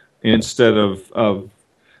 instead of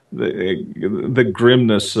the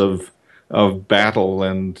grimness of battle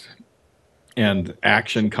and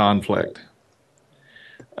action conflict.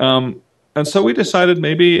 And so we decided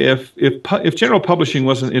maybe if General Publishing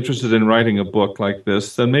wasn't interested in writing a book like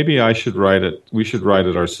this, then maybe I should write it. We should write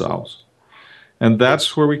it ourselves. And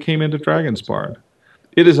that's where we came into Dragonsbard.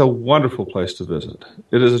 It is a wonderful place to visit.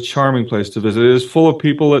 It is a charming place to visit. It is full of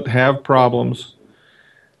people that have problems.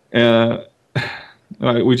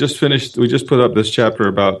 We just put up this chapter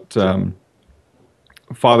about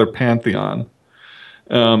Father Pantheon,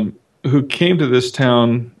 who came to this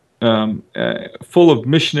town full of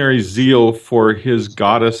missionary zeal for his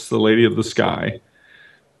goddess, the Lady of the Sky,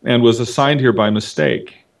 and was assigned here by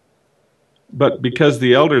mistake. But because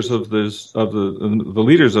the elders of the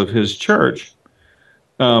leaders of his church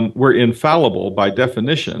were infallible by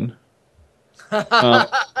definition,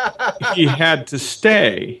 he had to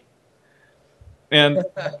stay. And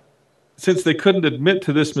since they couldn't admit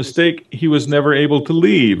to this mistake, he was never able to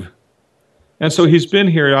leave. And so he's been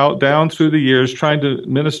here down through the years trying to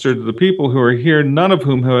minister to the people who are here, none of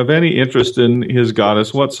whom have any interest in his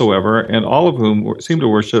goddess whatsoever, and all of whom seem to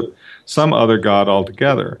worship some other god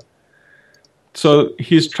altogether. So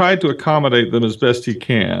he's tried to accommodate them as best he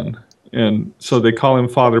can, and so they call him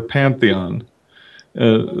Father Pantheon,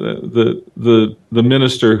 the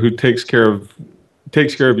minister who takes care of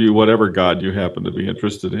you, whatever god you happen to be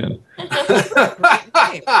interested in.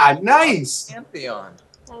 Nice. Pantheon.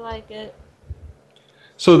 I like it.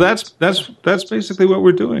 So that's basically what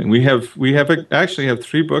we're doing. We actually have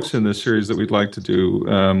 3 books in this series that we'd like to do.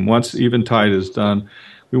 Once Eventide is done,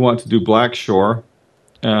 we want to do Black Shore,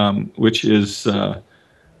 which is the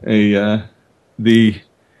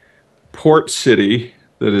port city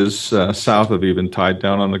that is south of Eventide,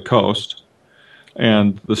 down on the coast,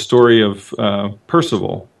 and the story of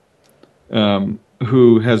Percival,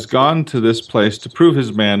 who has gone to this place to prove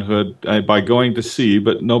his manhood by going to sea,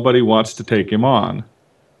 but nobody wants to take him on.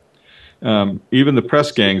 Even the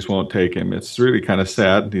press gangs won't take him. It's really kind of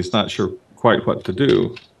sad. He's not sure quite what to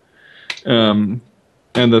do. And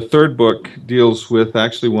the 3rd book deals with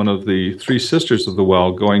actually one of the 3 sisters of the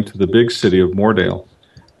well going to the big city of Mordale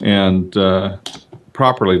and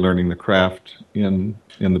properly learning the craft in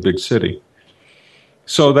the big city.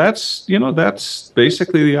 So that's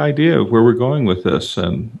basically the idea of where we're going with this,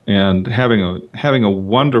 and having a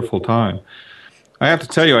wonderful time. I have to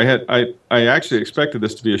tell you, I actually expected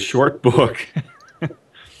this to be a short book,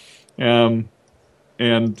 and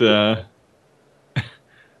had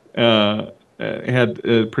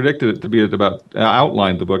predicted it to be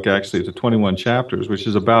outlined the book actually to 21 chapters, which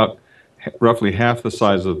is about roughly half the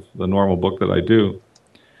size of the normal book that I do.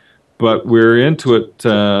 But we're into it,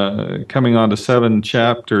 coming on to 7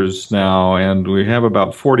 chapters now, and we have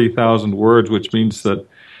about 40,000 words, which means that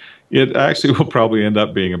it actually will probably end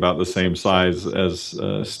up being about the same size as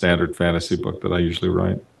a standard fantasy book that I usually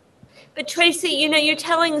write. But Tracy, you're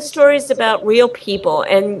telling stories about real people,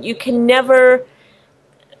 and you can never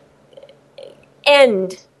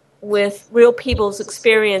end with real people's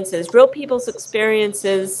experiences. Real people's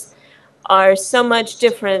experiences are so much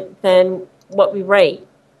different than what we write.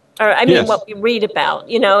 Or, Yes. what we read about.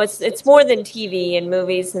 It's more than TV and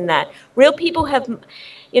movies and that. Real people have,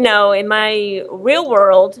 in my real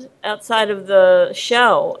world, outside of the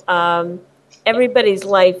show, everybody's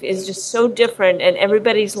life is just so different, and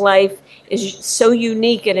everybody's life is so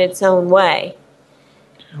unique in its own way.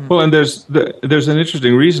 Well, and there's an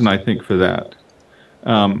interesting reason, I think, for that.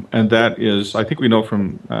 And that is, I think we know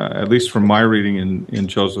from, at least from my reading in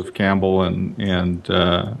Joseph Campbell and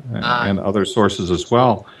other sources as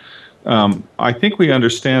well, I think we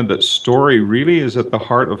understand that story really is at the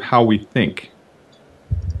heart of how we think.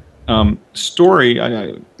 Story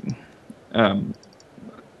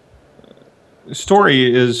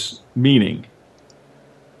is meaning.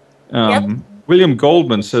 William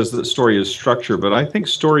Goldman says that story is structure, but I think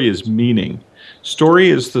story is meaning. Story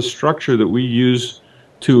is the structure that we use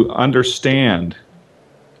to understand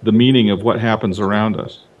the meaning of what happens around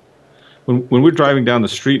us. When we're driving down the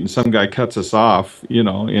street and some guy cuts us off,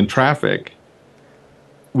 in traffic,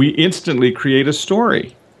 we instantly create a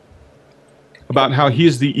story about how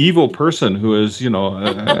he's the evil person who is, who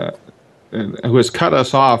has cut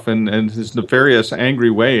us off in his nefarious,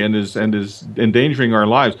 angry way and is endangering our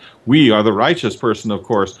lives. We are the righteous person, of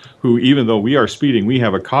course, who, even though we are speeding, we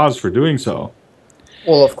have a cause for doing so.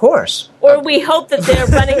 Well, of course. Or we hope that they're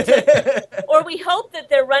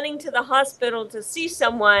running to the hospital to see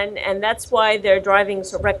someone, and that's why they're driving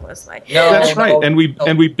so recklessly. That's right. And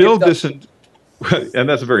we build this, and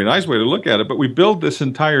that's a very nice way to look at it. But we build this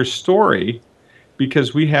entire story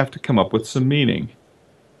because we have to come up with some meaning.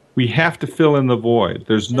 We have to fill in the void.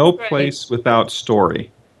 There's no place without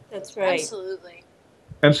story. That's right. Absolutely.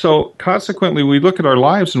 And so, consequently, we look at our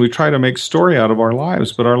lives and we try to make story out of our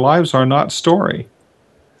lives, but our lives are not story.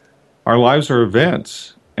 Our lives are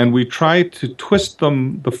events, and we try to twist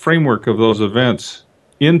the framework of those events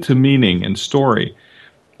into meaning and story.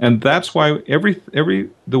 And that's why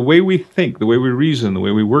the way we think, the way we reason, the way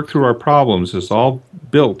we work through our problems is all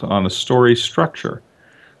built on a story structure.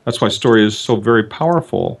 That's why story is so very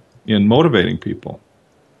powerful in motivating people.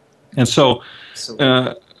 And so,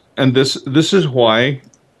 and this is why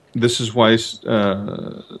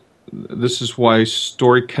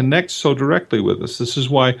story connects so directly with us. This is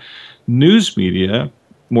why news media,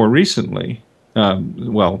 more recently,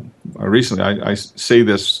 recently I say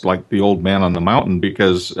this like the old man on the mountain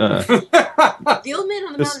because the old man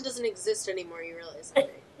on the mountain doesn't exist anymore. You realize that?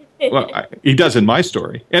 Well, he does in my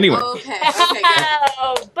story. Anyway. Oh, okay.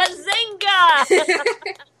 Oh, bazinga!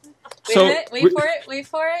 Wait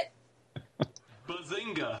for it.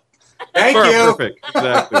 Bazinga. Thank you. Perfect.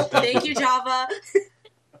 Exactly. Thank you, Java.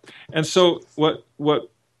 And so what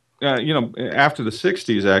after the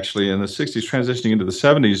 60s, actually, in the 60s transitioning into the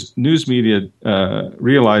 70s, news media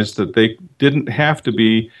realized that they didn't have to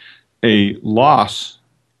be a loss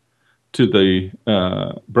to the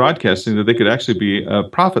broadcasting, that they could actually be a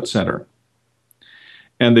profit center.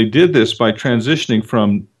 And they did this by transitioning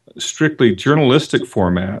from strictly journalistic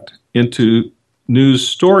format into news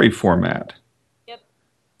story format. Yep.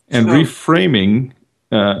 And reframing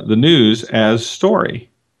the news as story.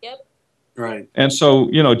 Yep. Right. And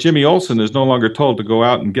so, Jimmy Olsen is no longer told to go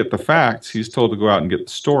out and get the facts. He's told to go out and get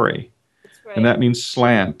the story. That's right. And that means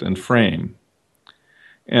slant and frame.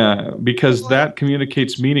 Because that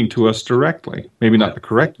communicates meaning to us directly. Maybe not the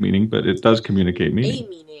correct meaning, but it does communicate meaning. A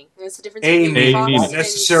meaning. There's a difference A between meaning, Fox not and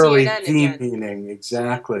necessarily CNN the again. meaning.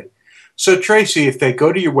 Exactly. So, Tracy, if they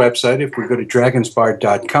go to your website, if we go to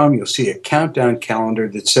dragonsbar.com, you'll see a countdown calendar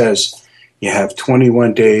that says you have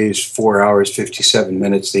 21 days, 4 hours, 57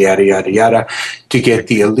 minutes, the yada, yada, yada, to get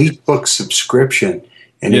the Elite Book subscription.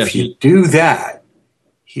 And if you do that,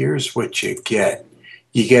 here's what you get.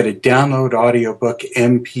 You get a download audiobook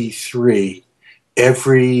MP3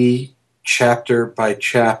 every chapter by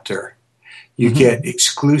chapter. You get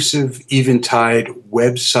exclusive Eventide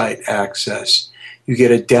website access. You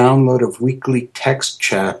get a download of weekly text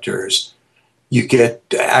chapters. You get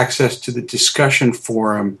access to the discussion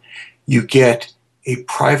forum. You get a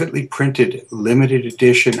privately printed limited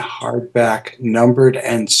edition hardback numbered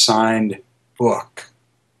and signed book.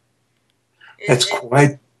 That's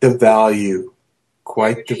quite the value.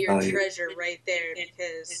 Quite the value. Your treasure right there,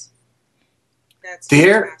 because that's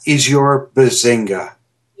there fantastic. is your Bazinga.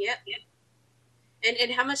 Yep.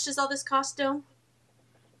 And how much does all this cost, Dome?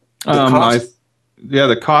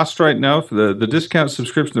 The cost right now for the discount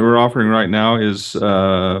subscription that we're offering right now is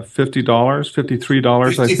 $50,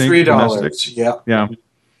 $53, I think. $53,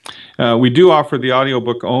 yeah. We do offer the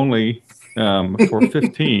audiobook only for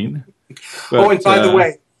 $15. But, and by the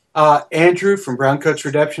way, Andrew from Browncoats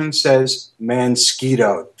Redemption says,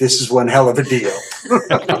 "Mansquito, this is one hell of a deal."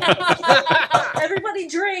 Everybody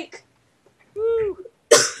drink. Woo.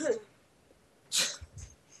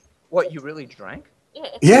 What, you really drank?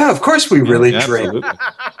 Yeah, of course we really drink.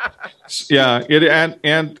 Yeah,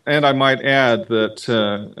 and I might add that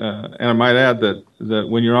that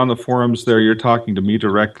when you're on the forums there, you're talking to me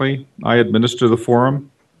directly. I administer the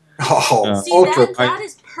forum. See, that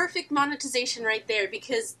is perfect monetization right there,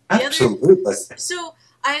 because absolutely. So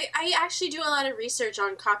I actually do a lot of research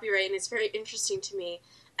on copyright, and it's very interesting to me.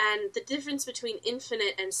 And the difference between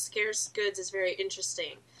infinite and scarce goods is very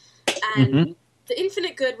interesting. And the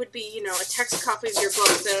infinite good would be, a text copy of your book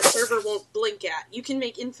that a server won't blink at. You can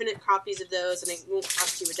make infinite copies of those, and it won't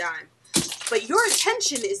cost you a dime. But your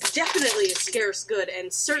attention is definitely a scarce good,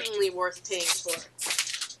 and certainly worth paying for.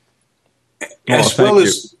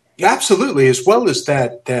 Absolutely, as well as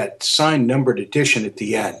that signed numbered edition at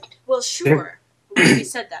the end. Well, sure. We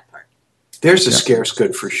said that part. There's a scarce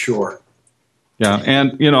good for sure. Yeah,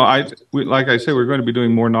 and like I say, we're going to be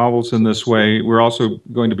doing more novels in this way. We're also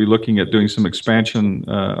going to be looking at doing some expansion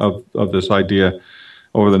of this idea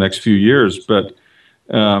over the next few years. But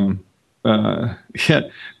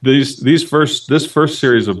this first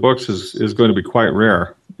series of books is going to be quite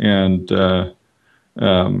rare, and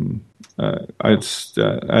it's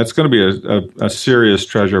going to be a serious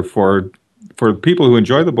treasure for people who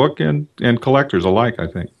enjoy the book and collectors alike, I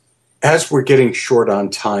think. As we're getting short on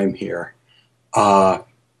time here,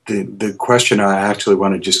 the question I actually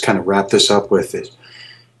want to just kind of wrap this up with is,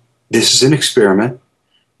 this is an experiment.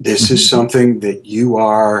 This is something that you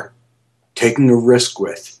are taking a risk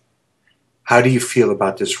with. How do you feel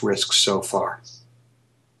about this risk so far?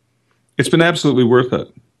 It's been absolutely worth it.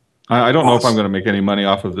 I don't know if I'm going to make any money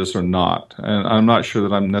off of this or not, and I'm not sure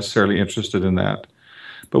that I'm necessarily interested in that.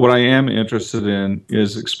 But what I am interested in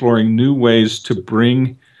is exploring new ways to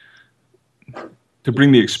bring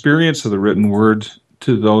the experience of the written word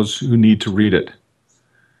to those who need to read it,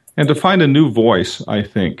 and to find a new voice, I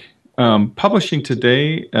think. Publishing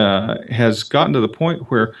today has gotten to the point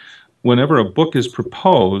where whenever a book is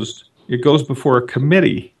proposed, it goes before a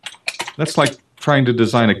committee. That's like trying to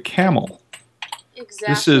design a camel.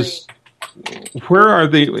 Exactly. This is where are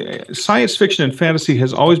the science fiction and fantasy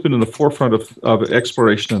has always been in the forefront of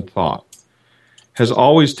exploration and thought, has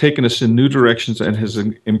always taken us in new directions and has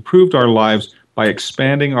improved our lives by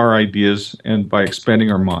expanding our ideas and by expanding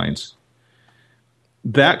our minds.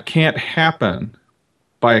 That can't happen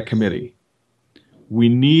by a committee. We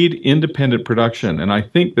need independent production, and I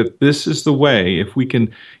think that this is the way. If we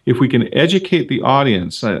can educate the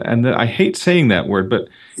audience, and I hate saying that word, but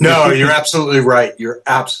no, you're absolutely right. You're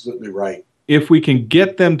absolutely right. If we can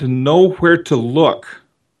get them to know where to look.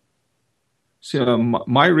 See,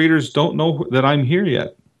 my readers don't know that I'm here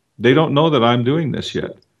yet. They don't know that I'm doing this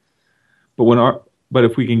yet. But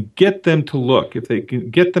if we can get them to look, if they can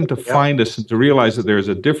get them to find us and to realize that there is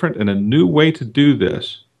a different and a new way to do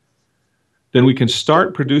this, then we can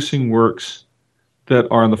start producing works that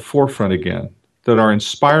are on the forefront again, that are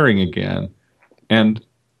inspiring again, and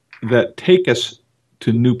that take us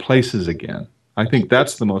to new places again. I think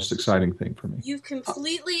that's the most exciting thing for me. You've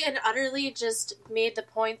completely and utterly just made the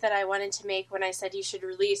point that I wanted to make when I said you should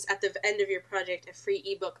release at the end of your project a free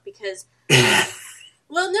ebook, because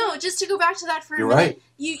well, no, just to go back to that for a minute. Right.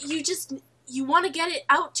 You want to get it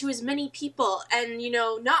out to as many people, and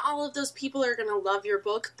not all of those people are going to love your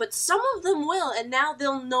book, but some of them will, and now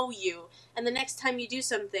they'll know you. And the next time you do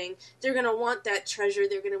something, they're going to want that treasure,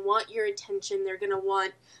 they're going to want your attention, they're going to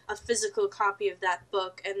want a physical copy of that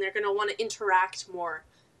book, and they're going to want to interact more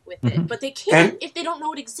with it. But they can't if they don't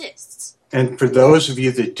know it exists. And for those of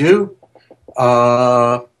you that do,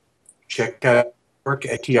 check out work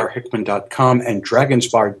at trhickman.com and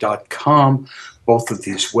dragonsbar.com. Both of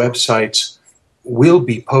these websites will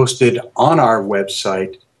be posted on our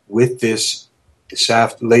website with this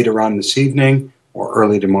later on this evening or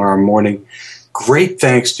early tomorrow morning. Great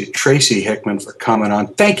thanks to Tracy Hickman for coming on.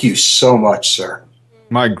 Thank you so much, sir.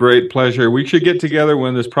 My great pleasure. We should get together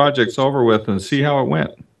when this project's over with and see how it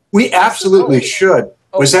went. We absolutely should.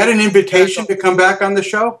 Was that an invitation to come back on the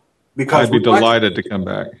show? Because I'd be delighted to come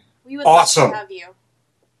back. We would love to have you.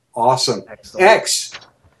 Awesome. Excellent. X.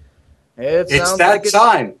 It's that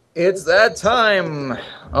time. It's that time.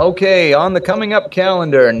 Okay, on the coming up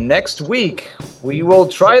calendar, next week, we will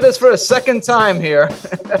try this for a second time here.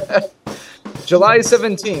 July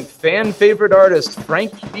 17th, fan favorite artist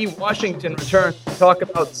Frankie B. Washington returns to talk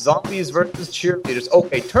about zombies versus cheerleaders.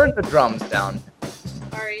 Okay, turn the drums down.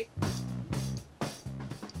 Sorry.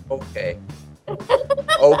 Okay.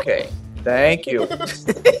 Okay. Thank you.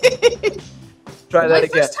 Try that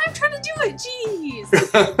again. First time trying to do it. Jeez.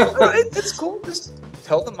 It's cool. Just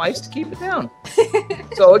tell the mice to keep it down.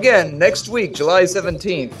 So again, next week, July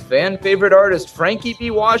 17th, fan favorite artist Frankie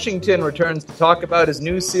B. Washington returns to talk about his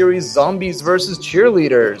new series, Zombies vs.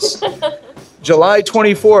 Cheerleaders. July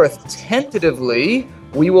 24th, tentatively,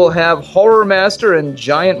 we will have horror master and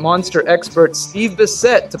giant monster expert Steve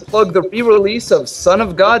Bissett to plug the re-release of Son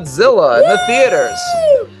of Godzilla in the theaters.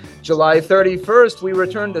 July 31st, we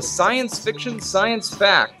return to Science Fiction, Science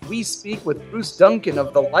Fact. We speak with Bruce Duncan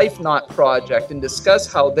of the Life Knot Project and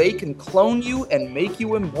discuss how they can clone you and make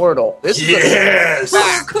you immortal. This Yes! is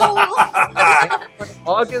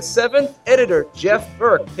August 7th, editor Jeff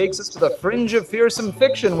Burke takes us to the fringe of fearsome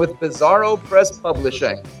fiction with Bizarro Press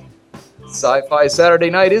Publishing. Sci-Fi Saturday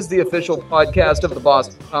Night is the official podcast of the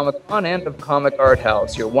Boston Comic Con and of Comic Art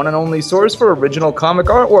House, your one and only source for original comic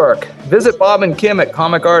artwork. Visit Bob and Kim at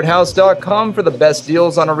comicarthouse.com for the best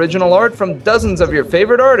deals on original art from dozens of your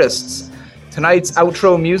favorite artists. Tonight's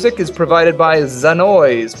outro music is provided by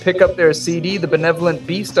Zanoise. Pick up their CD, The Benevolent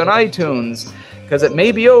Beast, on iTunes, because it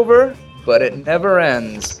may be over, but it never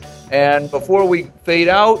ends. And before we fade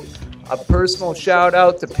out, a personal shout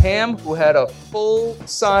out to Pam, who had a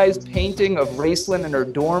full-size painting of Raceland in her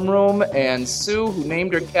dorm room, and Sue, who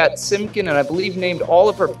named her cat Simkin, and I believe named all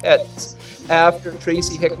of her pets after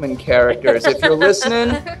Tracy Hickman characters. If you're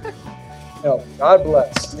listening, God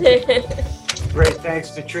bless. Great thanks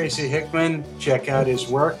to Tracy Hickman. Check out his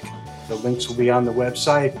work. The links will be on the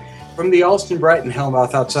website. From the Alston Brighton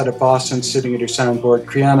Hellmouth outside of Boston, sitting at her soundboard,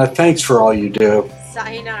 Kriana, thanks for all you do.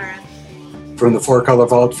 Sayonara. From the Four Color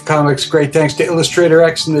Vault of Comics, great thanks to Illustrator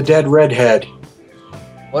X and the Dead Redhead.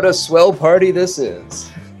 What a swell party this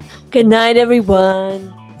is. Good night,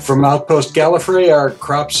 everyone. From Outpost Gallifrey, our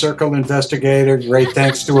crop circle investigator, great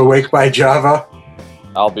thanks to Awake by Java.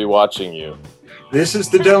 I'll be watching you. This is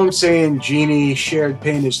the Dome saying, Genie, shared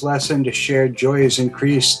pain is lessened, shared joy is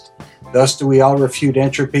increased. Thus do we all refute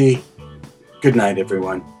entropy. Good night,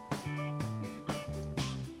 everyone.